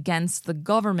violence against the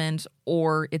government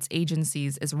or its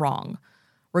agencies is wrong,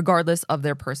 regardless of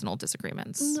their personal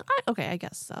disagreements. I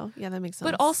guess so. Yeah, that makes sense.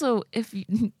 But also,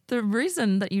 the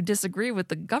reason that you disagree with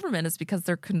the government is because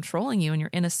they're controlling you and you're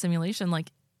in a simulation,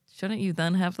 like, shouldn't you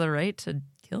then have the right to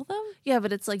kill them? yeah,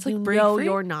 but it's like, break free.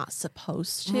 you're not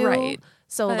supposed to. Right.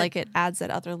 So But- like it adds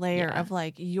that other layer Yeah. of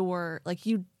like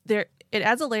it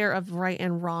adds a layer of right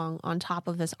and wrong on top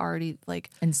of this already like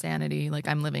Insanity, like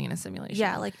I'm living in a simulation.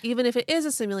 yeah, like even if it is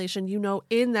a simulation,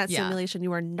 in that Yeah. simulation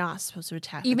you are not supposed to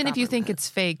attack. Even the if you think government. it's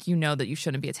fake, you know that you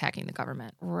shouldn't be attacking the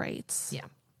government. right. Yeah.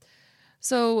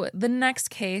 So the next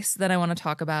case that I want to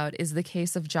talk about is the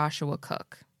case of Joshua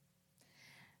Cook.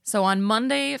 So on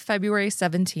Monday, February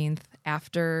 17th,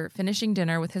 after finishing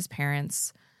dinner with his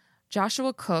parents,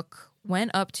 Joshua Cook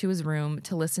went up to his room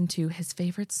to listen to his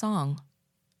favorite song,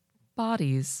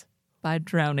 Bodies by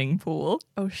Drowning Pool.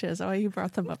 Oh shit! Is that why you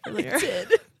brought them up earlier?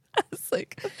 It's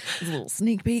like a little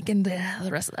sneak peek into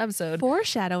the rest of the episode.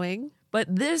 Foreshadowing. But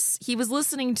he was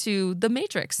listening to the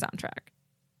Matrix soundtrack.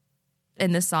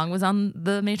 And this song was on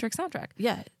the Matrix soundtrack.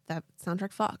 Yeah, that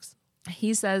soundtrack Fox.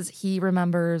 He says he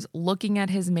remembers looking at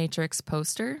his Matrix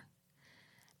poster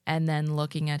and then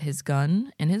looking at his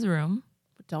gun in his room.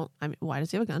 But why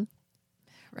does he have a gun?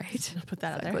 Right. Put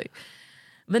that out there. Exactly.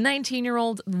 The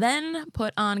 19-year-old then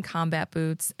put on combat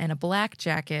boots and a black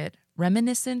jacket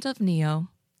reminiscent of Neo,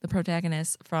 the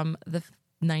protagonist from the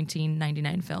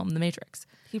 1999 film, The Matrix.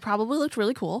 He probably looked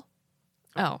really cool.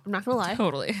 Oh, I'm not gonna lie.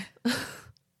 totally.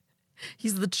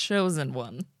 He's the chosen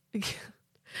one.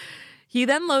 He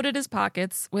then loaded his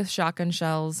pockets with shotgun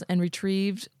shells and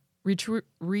retrieved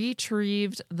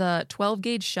the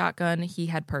 12-gauge shotgun he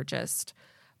had purchased,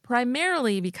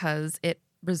 primarily because it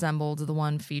resembled the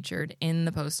one featured in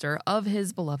the poster of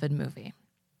his beloved movie.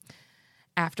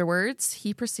 Afterwards,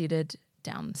 he proceeded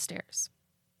down the stairs.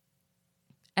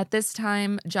 At this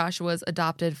time, Joshua's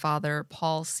adopted father,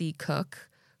 Paul C. Cook,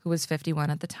 who was 51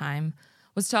 at the time,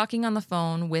 was talking on the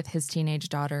phone with his teenage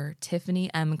daughter, Tiffany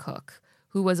M. Cook,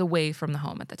 who was away from the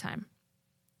home at the time.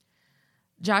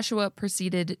 Joshua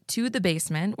proceeded to the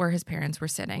basement where his parents were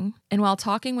sitting, and while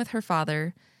talking with her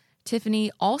father,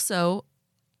 Tiffany also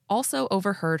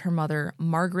overheard her mother,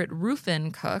 Margaret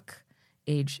Ruffin Cook,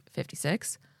 age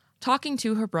 56, talking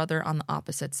to her brother on the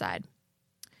opposite side.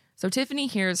 So Tiffany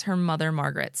hears her mother,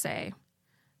 Margaret, say,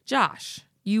 "Josh,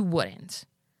 you wouldn't."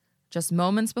 Just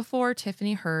moments before,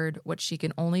 Tiffany heard what she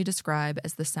can only describe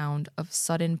as the sound of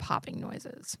sudden popping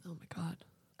noises. Oh my God.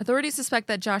 Authorities suspect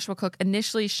that Joshua Cook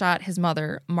initially shot his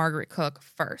mother, Margaret Cook,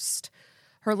 first.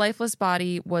 Her lifeless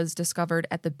body was discovered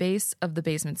at the base of the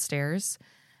basement stairs.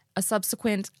 A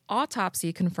subsequent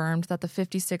autopsy confirmed that the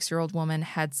 56-year-old woman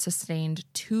had sustained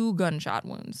 2 gunshot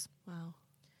wounds. Wow.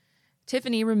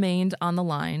 Tiffany remained on the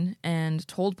line and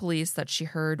told police that she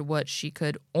heard what she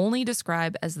could only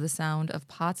describe as the sound of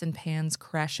pots and pans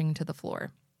crashing to the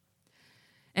floor.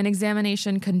 An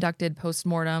examination conducted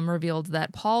post-mortem revealed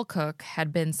that Paul Cook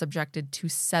had been subjected to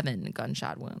 7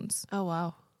 gunshot wounds. Oh,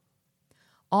 wow.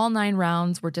 All 9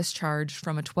 rounds were discharged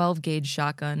from a 12-gauge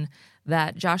shotgun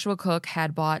that Joshua Cook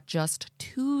had bought just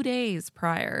 2 days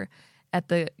prior at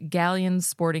the Galleon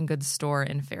Sporting Goods store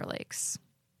in Fair Lakes.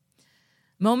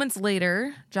 Moments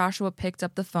later, Joshua picked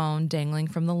up the phone dangling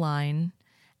from the line,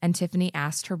 and Tiffany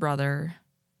asked her brother,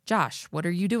 "Josh, what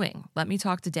are you doing? Let me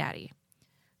talk to Daddy."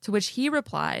 To which he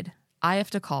replied, "I have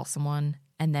to call someone,"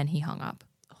 and then he hung up.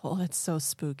 Oh, that's so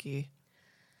spooky.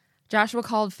 Joshua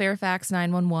called Fairfax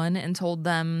 911 and told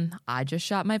them, "I just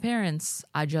shot my parents.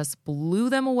 I just blew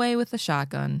them away with a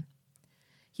shotgun."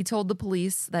 He told the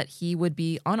police that he would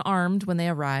be unarmed when they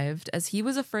arrived, as he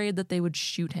was afraid that they would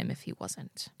shoot him if he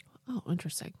wasn't. Oh,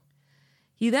 interesting.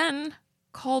 He then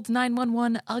called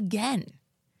 911 again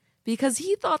because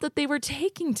he thought that they were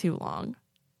taking too long.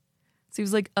 So he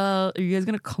was like, are you guys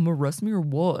going to come arrest me or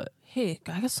what? Hey,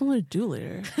 I got something to do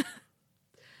later.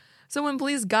 So when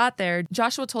police got there,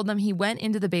 Joshua told them he went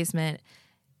into the basement.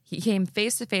 He came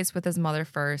face to face with his mother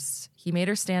first. He made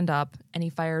her stand up and he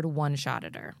fired 1 shot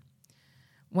at her.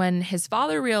 When his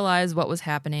father realized what was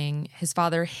happening, his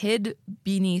father hid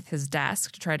beneath his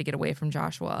desk to try to get away from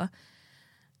Joshua.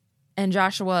 And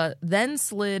Joshua then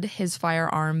slid his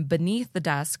firearm beneath the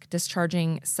desk,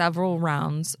 discharging several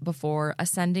rounds before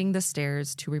ascending the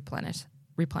stairs to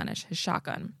replenish his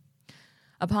shotgun.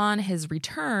 Upon his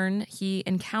return, he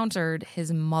encountered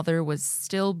his mother was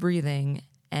still breathing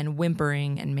and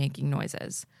whimpering and making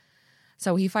noises.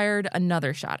 So he fired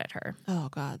another shot at her. Oh,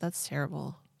 God, that's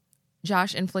terrible.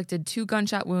 Josh inflicted 2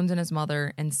 gunshot wounds in his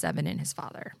mother and 7 in his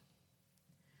father.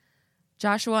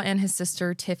 Joshua and his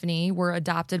sister Tiffany were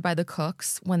adopted by the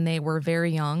Cooks when they were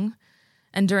very young,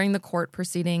 and during the court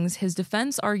proceedings, his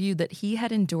defense argued that he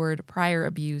had endured prior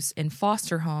abuse in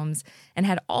foster homes and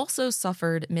had also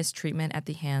suffered mistreatment at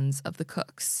the hands of the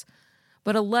Cooks.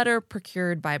 But a letter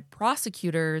procured by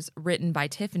prosecutors written by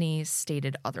Tiffany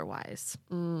stated otherwise.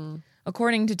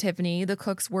 According to Tiffany, the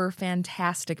Cooks were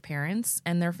fantastic parents,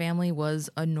 and their family was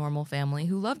a normal family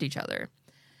who loved each other.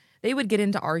 They would get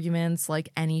into arguments like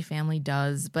any family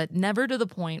does, but never to the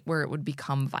point where it would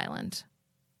become violent.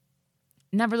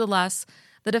 Nevertheless,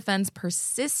 the defense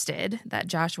persisted that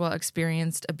Joshua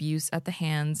experienced abuse at the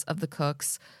hands of the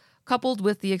Cooks, coupled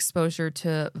with the exposure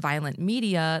to violent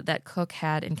media that Cook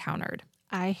had encountered.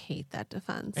 I hate that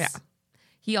defense. Yeah.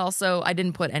 He also, I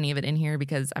didn't put any of it in here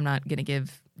because I'm not going to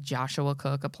give Joshua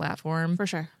Cook a platform. For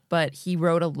sure. But he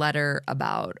wrote a letter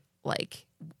about like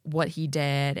what he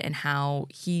did and how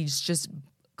he's just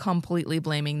completely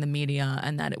blaming the media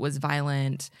and that it was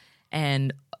violent,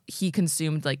 and he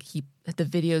consumed like the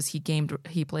videos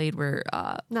he played were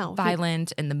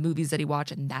violent, and the movies that he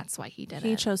watched, and that's why he did it.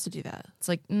 He chose to do that. It's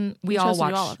like we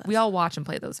all watch and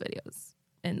play those videos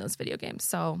in those video games.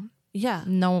 So yeah,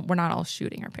 no, we're not all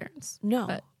shooting our parents. No,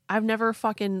 but I've never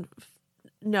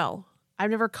I've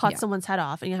never cut someone's head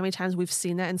off. And you know how many times we've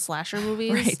seen that in slasher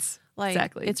movies? Right. Like,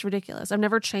 exactly. It's ridiculous. I've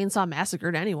never chainsaw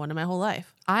massacred anyone in my whole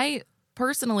life. I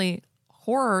personally,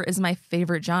 horror is my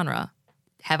favorite genre.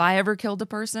 Have I ever killed a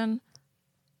person?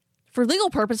 For legal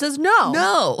purposes, no.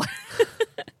 No.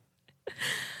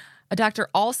 A doctor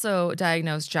also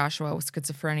diagnosed Joshua with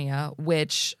schizophrenia,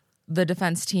 which the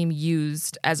defense team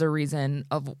used as a reason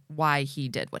of why he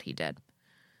did what he did.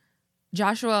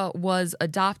 Joshua was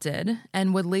adopted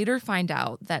and would later find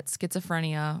out that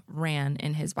schizophrenia ran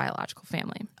in his biological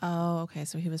family. Oh, okay.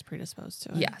 So he was predisposed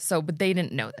to it. Yeah. But they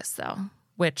didn't know this, though,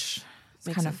 which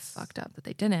is kind of sense. fucked up that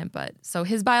they didn't. But so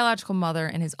his biological mother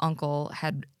and his uncle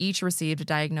had each received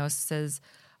diagnoses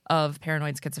of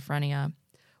paranoid schizophrenia,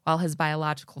 while his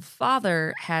biological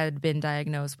father had been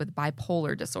diagnosed with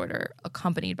bipolar disorder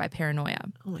accompanied by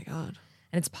paranoia. Oh, my God.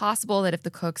 And it's possible that if the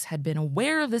Cooks had been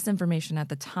aware of this information at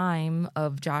the time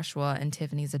of Joshua and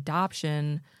Tiffany's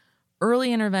adoption,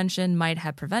 early intervention might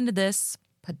have prevented this,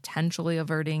 potentially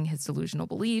averting his delusional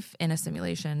belief in a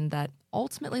simulation that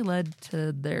ultimately led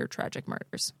to their tragic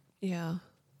murders. Yeah.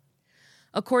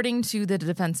 According to the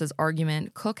defense's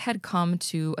argument, Cook had come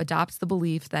to adopt the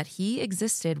belief that he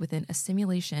existed within a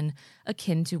simulation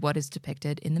akin to what is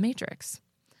depicted in The Matrix.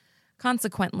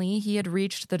 Consequently, he had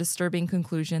reached the disturbing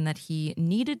conclusion that he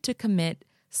needed to commit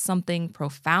something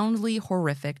profoundly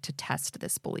horrific to test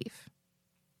this belief.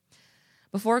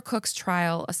 Before Cook's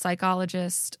trial, a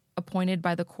psychologist appointed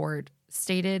by the court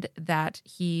stated that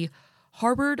he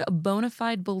harbored a bona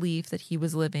fide belief that he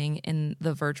was living in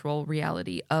the virtual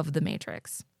reality of the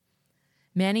Matrix.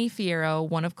 Manny Fierro,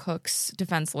 one of Cook's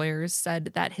defense lawyers,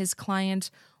 said that his client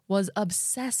was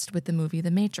obsessed with the movie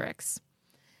The Matrix.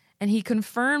 And he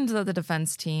confirmed that the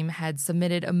defense team had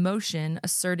submitted a motion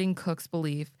asserting Cook's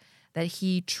belief that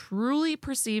he truly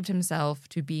perceived himself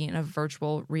to be in a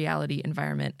virtual reality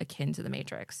environment akin to The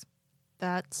Matrix.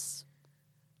 That's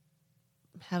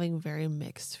having very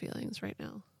mixed feelings right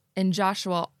now. And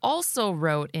Joshua also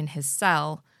wrote in his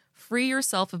cell, "Free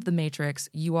yourself of the Matrix.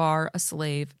 You are a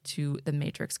slave to the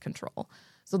Matrix control."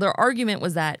 So their argument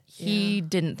was that he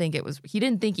didn't think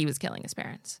he was killing his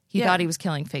parents. He thought he was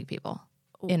killing fake people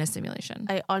in a simulation.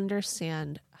 I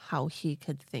understand how he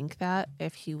could think that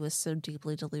if he was so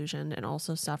deeply delusioned and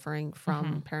also suffering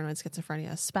from paranoid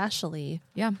schizophrenia, especially.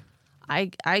 Yeah. I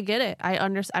get it.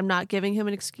 I'm not giving him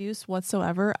an excuse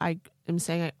whatsoever. I am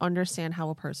saying I understand how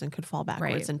a person could fall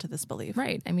backwards into this belief.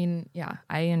 Right. I mean, yeah,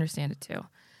 I understand it too.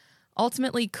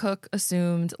 Ultimately, Cook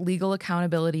assumed legal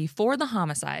accountability for the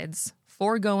homicides,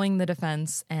 foregoing the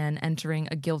defense and entering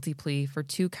a guilty plea for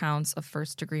 2 counts of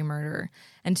first-degree murder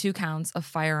and 2 counts of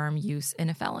firearm use in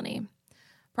a felony.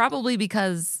 Probably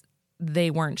because they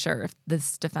weren't sure if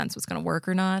this defense was going to work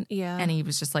or not. Yeah. And he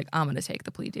was just like, I'm going to take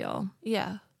the plea deal.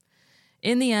 Yeah.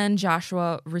 In the end,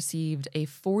 Joshua received a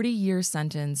 40-year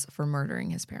sentence for murdering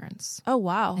his parents. Oh,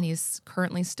 wow. And he's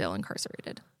currently still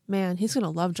incarcerated. Man, he's going to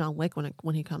love John Wick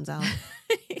when he comes out.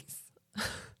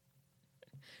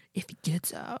 If he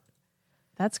gets out.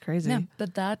 That's crazy. Yeah,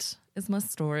 but that is my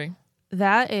story.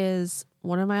 That is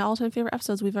one of my all-time favorite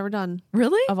episodes we've ever done.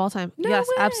 Really? Of all time. No Yes,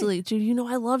 way. absolutely. Dude, you know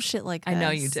I love shit like this. I know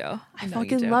you do. I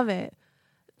fucking love it.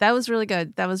 That was really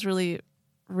good. That was really,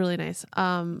 really nice.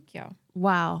 Yeah.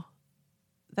 Wow.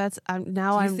 That's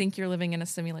now Do you think you're living in a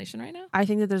simulation right now? I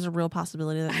think that there's a real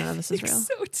possibility that none of this is real.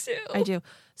 So too. I do.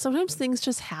 Sometimes things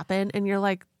just happen and you're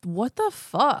like, what the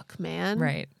fuck, man?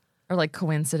 Right. Or like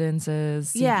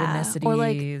coincidences, Yeah. synchronicities. Or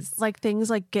like things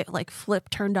like get like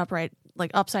turned up right,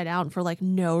 like upside down for like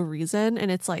no reason. And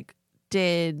it's like,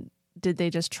 did they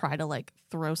just try to like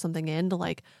throw something in to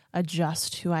like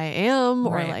adjust who I am?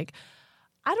 Or Right. like,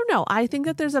 I don't know. I think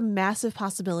that there's a massive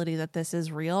possibility that this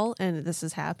is real and this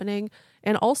is happening.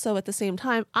 And also at the same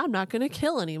time, I'm not going to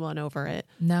kill anyone over it.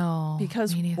 No.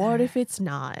 Because me neither. what if it's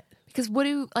not? Because what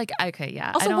do like okay,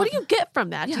 yeah. Also, what do you get from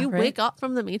that? Yeah, do you right. wake up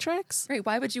from the Matrix? Right,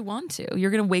 why would you want to?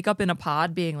 You're gonna wake up in a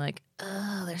pod being like,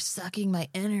 oh, they're sucking my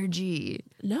energy.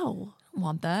 No. I don't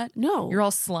want that. No. You're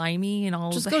all slimy and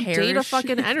all Just the go hair date a is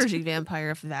fucking shit. energy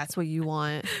vampire if that's what you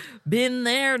want. Been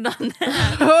there, done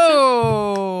that.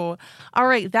 Oh, all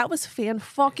right. That was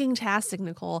fan-fucking-tastic,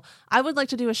 Nicole. I would like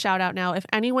to do a shout out now. If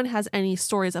anyone has any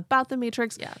stories about The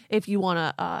Matrix, Yeah. if you want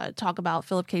to talk about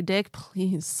Philip K. Dick,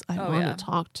 please, I want yeah. to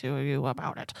talk to you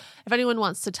about it. If anyone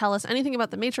wants to tell us anything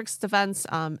about The Matrix defense,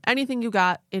 anything you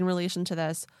got in relation to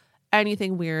this,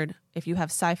 anything weird, if you have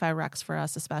sci-fi recs for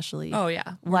us especially, Oh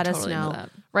yeah. We're let us totally into know. that.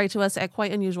 Write to us at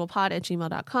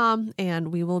quiteunusualpod@gmail.com,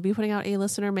 and we will be putting out a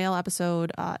listener mail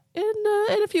episode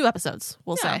in a few episodes,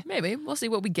 we'll Yeah, say. maybe. We'll see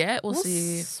what we get. We'll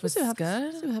see what's what good.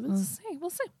 happens. See what happens. We'll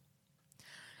see.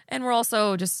 And we're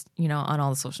also just, on all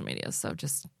the social medias. So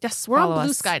just Yes, we're on Follow Blue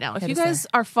us. Sky now. If Hit you us guys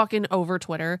are fucking over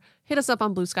Twitter, hit us up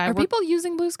on Blue Sky. are people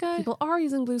using Blue Sky? People are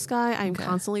using Blue Sky. I'm Okay.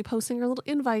 constantly posting our little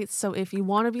invites. So if you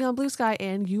want to be on Blue Sky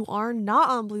and you are not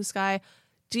on Blue Sky,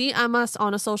 DM us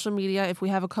on a social media. If we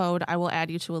have a code, I will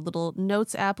add you to a little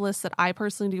notes app list that I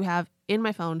personally do have in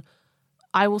my phone.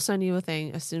 I will send you a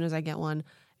thing as soon as I get one,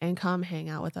 and come hang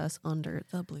out with us under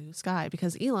the blue sky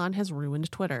because Elon has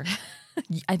ruined Twitter.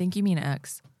 I think you mean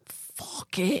X.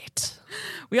 Fuck it.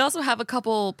 We also have a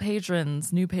couple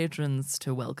new patrons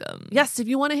to welcome. Yes, if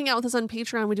you want to hang out with us on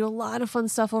Patreon, we do a lot of fun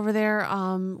stuff over there.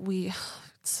 We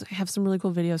have some really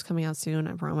cool videos coming out soon,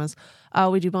 I promise.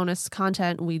 We do bonus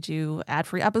content. We do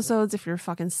ad-free episodes if you're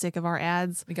fucking sick of our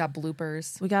ads. We got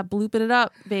bloopers. We got blooping it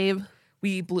up, babe.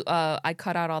 I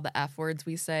cut out all the F words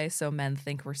we say so men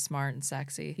think we're smart and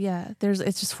sexy. Yeah,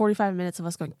 it's just 45 minutes of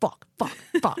us going, fuck,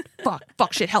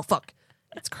 shit, hell, fuck.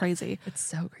 It's crazy. It's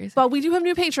so crazy. But we do have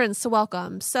new patrons to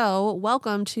welcome. So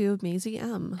welcome to Maisie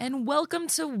M. And welcome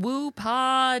to Woo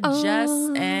Pod, Jess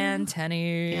and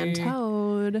Tenny. And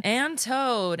Toad. And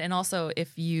Toad. And also,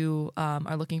 if you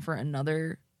are looking for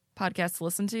another podcast to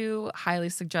listen to, highly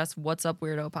suggest What's Up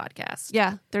Weirdo podcast.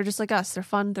 Yeah, they're just like us. They're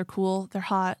fun. They're cool. They're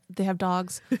hot. They have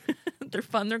dogs. They're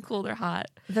fun, they're cool, they're hot.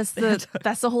 That's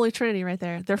the Holy Trinity right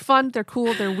there. They're fun, they're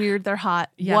cool, they're weird, they're hot.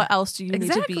 Yeah. What else do you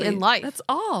need to be in life? That's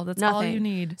all. That's all you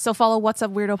need. So follow What's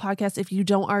Up Weirdo Podcast if you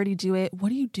don't already do it.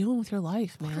 What are you doing with your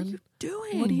life, man? What are you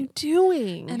doing? What are you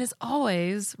doing? And as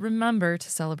always, remember to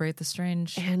celebrate the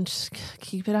strange. And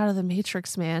keep it out of the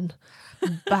Matrix, man.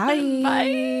 Bye.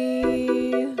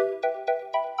 Bye.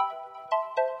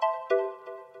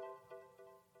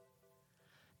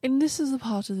 And this is the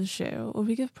part of the show where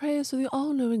we give praise to the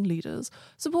all-knowing leaders,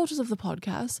 supporters of the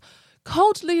podcast,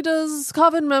 cult leaders,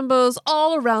 coven members,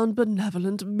 all-around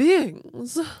benevolent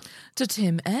beings. To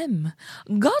Tim M.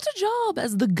 Got a job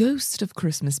as the ghost of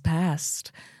Christmas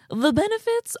past. The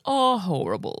benefits are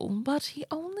horrible, but he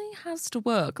only has to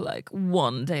work like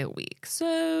 1 day a week,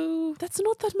 so... That's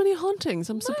not that many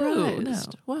hauntings. I'm surprised.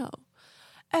 No. Wow.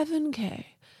 Evan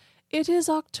K. It is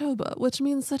October, which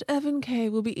means that Evan K.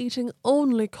 will be eating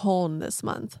only corn this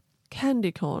month.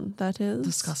 Candy corn, that is.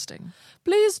 Disgusting.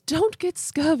 Please don't get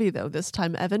scurvy, though, this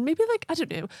time, Evan. Maybe, I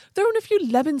don't know, throw in a few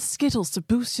lemon Skittles to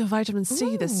boost your vitamin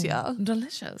C this year.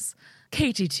 Delicious.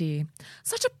 Katie T.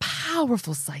 Such a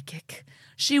powerful psychic.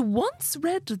 She once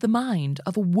read the mind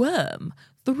of a worm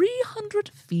 300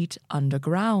 feet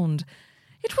underground.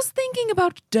 It was thinking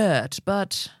about dirt,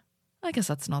 but I guess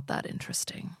that's not that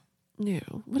interesting. No.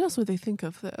 What else would they think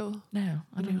of, though? No,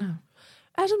 I don't know.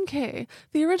 Adam K.,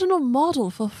 the original model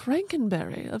for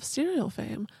Frankenberry of cereal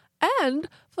fame, and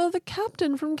for the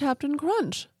captain from Captain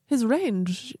Crunch. His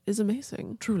range is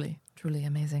amazing. Truly, truly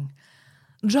amazing.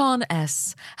 John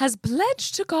S. has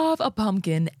pledged to carve a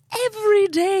pumpkin every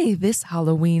day this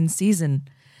Halloween season.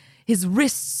 His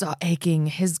wrists are aching,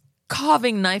 his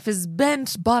carving knife is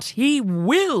bent, but he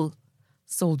will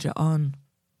soldier on.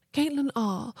 Caitlin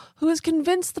R., who is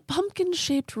convinced the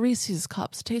pumpkin-shaped Reese's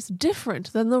cups taste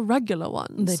different than the regular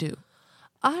ones. They do.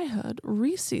 I heard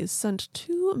Reese's sent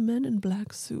 2 men in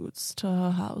black suits to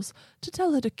her house to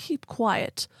tell her to keep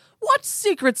quiet. What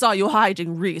secrets are you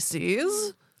hiding,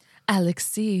 Reese's? Alex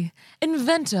C.,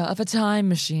 inventor of a time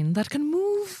machine that can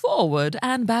move forward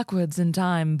and backwards in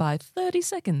time by 30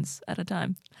 seconds at a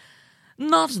time.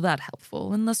 Not that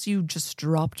helpful unless you just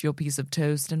dropped your piece of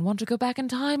toast and want to go back in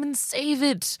time and save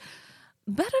it.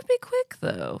 Better be quick,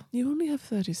 though. You only have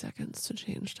 30 seconds to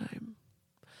change time.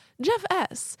 Jeff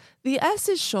S. The S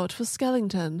is short for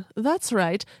Skellington. That's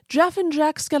right. Jeff and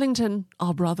Jack Skellington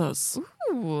are brothers.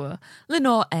 Ooh.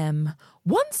 Lenore M.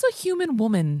 Once a human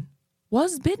woman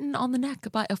was bitten on the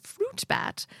neck by a fruit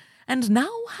bat and now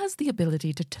has the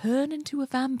ability to turn into a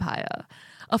vampire.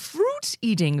 A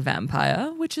fruit-eating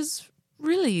vampire, which is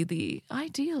really the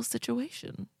ideal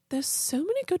situation. There's so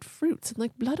many good fruits,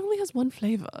 and blood only has one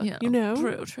flavor. Yeah, you know?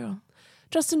 True.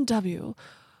 Justin W.,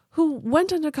 who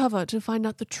went undercover to find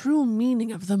out the true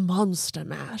meaning of the Monster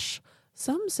Mash.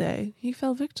 Some say he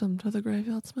fell victim to the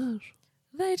graveyard smash.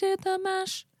 They did the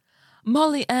mash.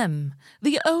 Molly M.,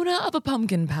 the owner of a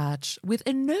pumpkin patch with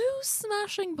a no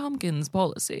smashing pumpkins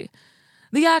policy.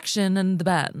 The action and the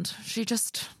band. She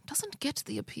just doesn't get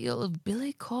the appeal of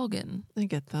Billy Corgan. I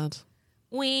get that.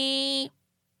 Wee.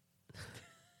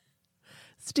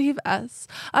 Steve S.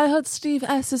 I heard Steve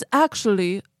S. is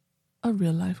actually a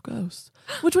real-life ghost,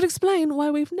 which would explain why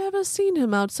we've never seen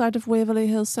him outside of Waverly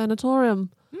Hills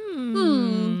Sanatorium.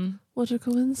 What a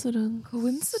coincidence.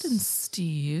 Coincidence,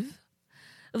 Steve.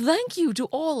 Thank you to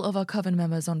all of our coven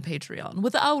members on Patreon.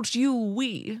 Without you,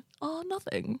 we are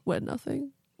nothing. We're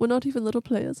nothing. We're not even little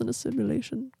players in a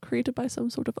simulation created by some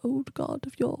sort of old god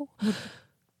of yore.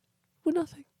 We're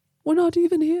nothing. We're not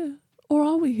even here. Or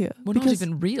are we here? We're not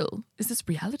even real. Is this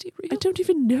reality real? I don't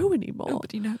even know anymore.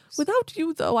 Nobody knows. Without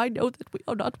you, though, I know that we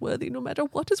are not worthy, no matter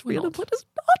what is real and what is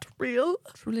not real.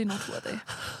 Truly not worthy.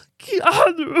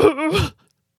 Keanu!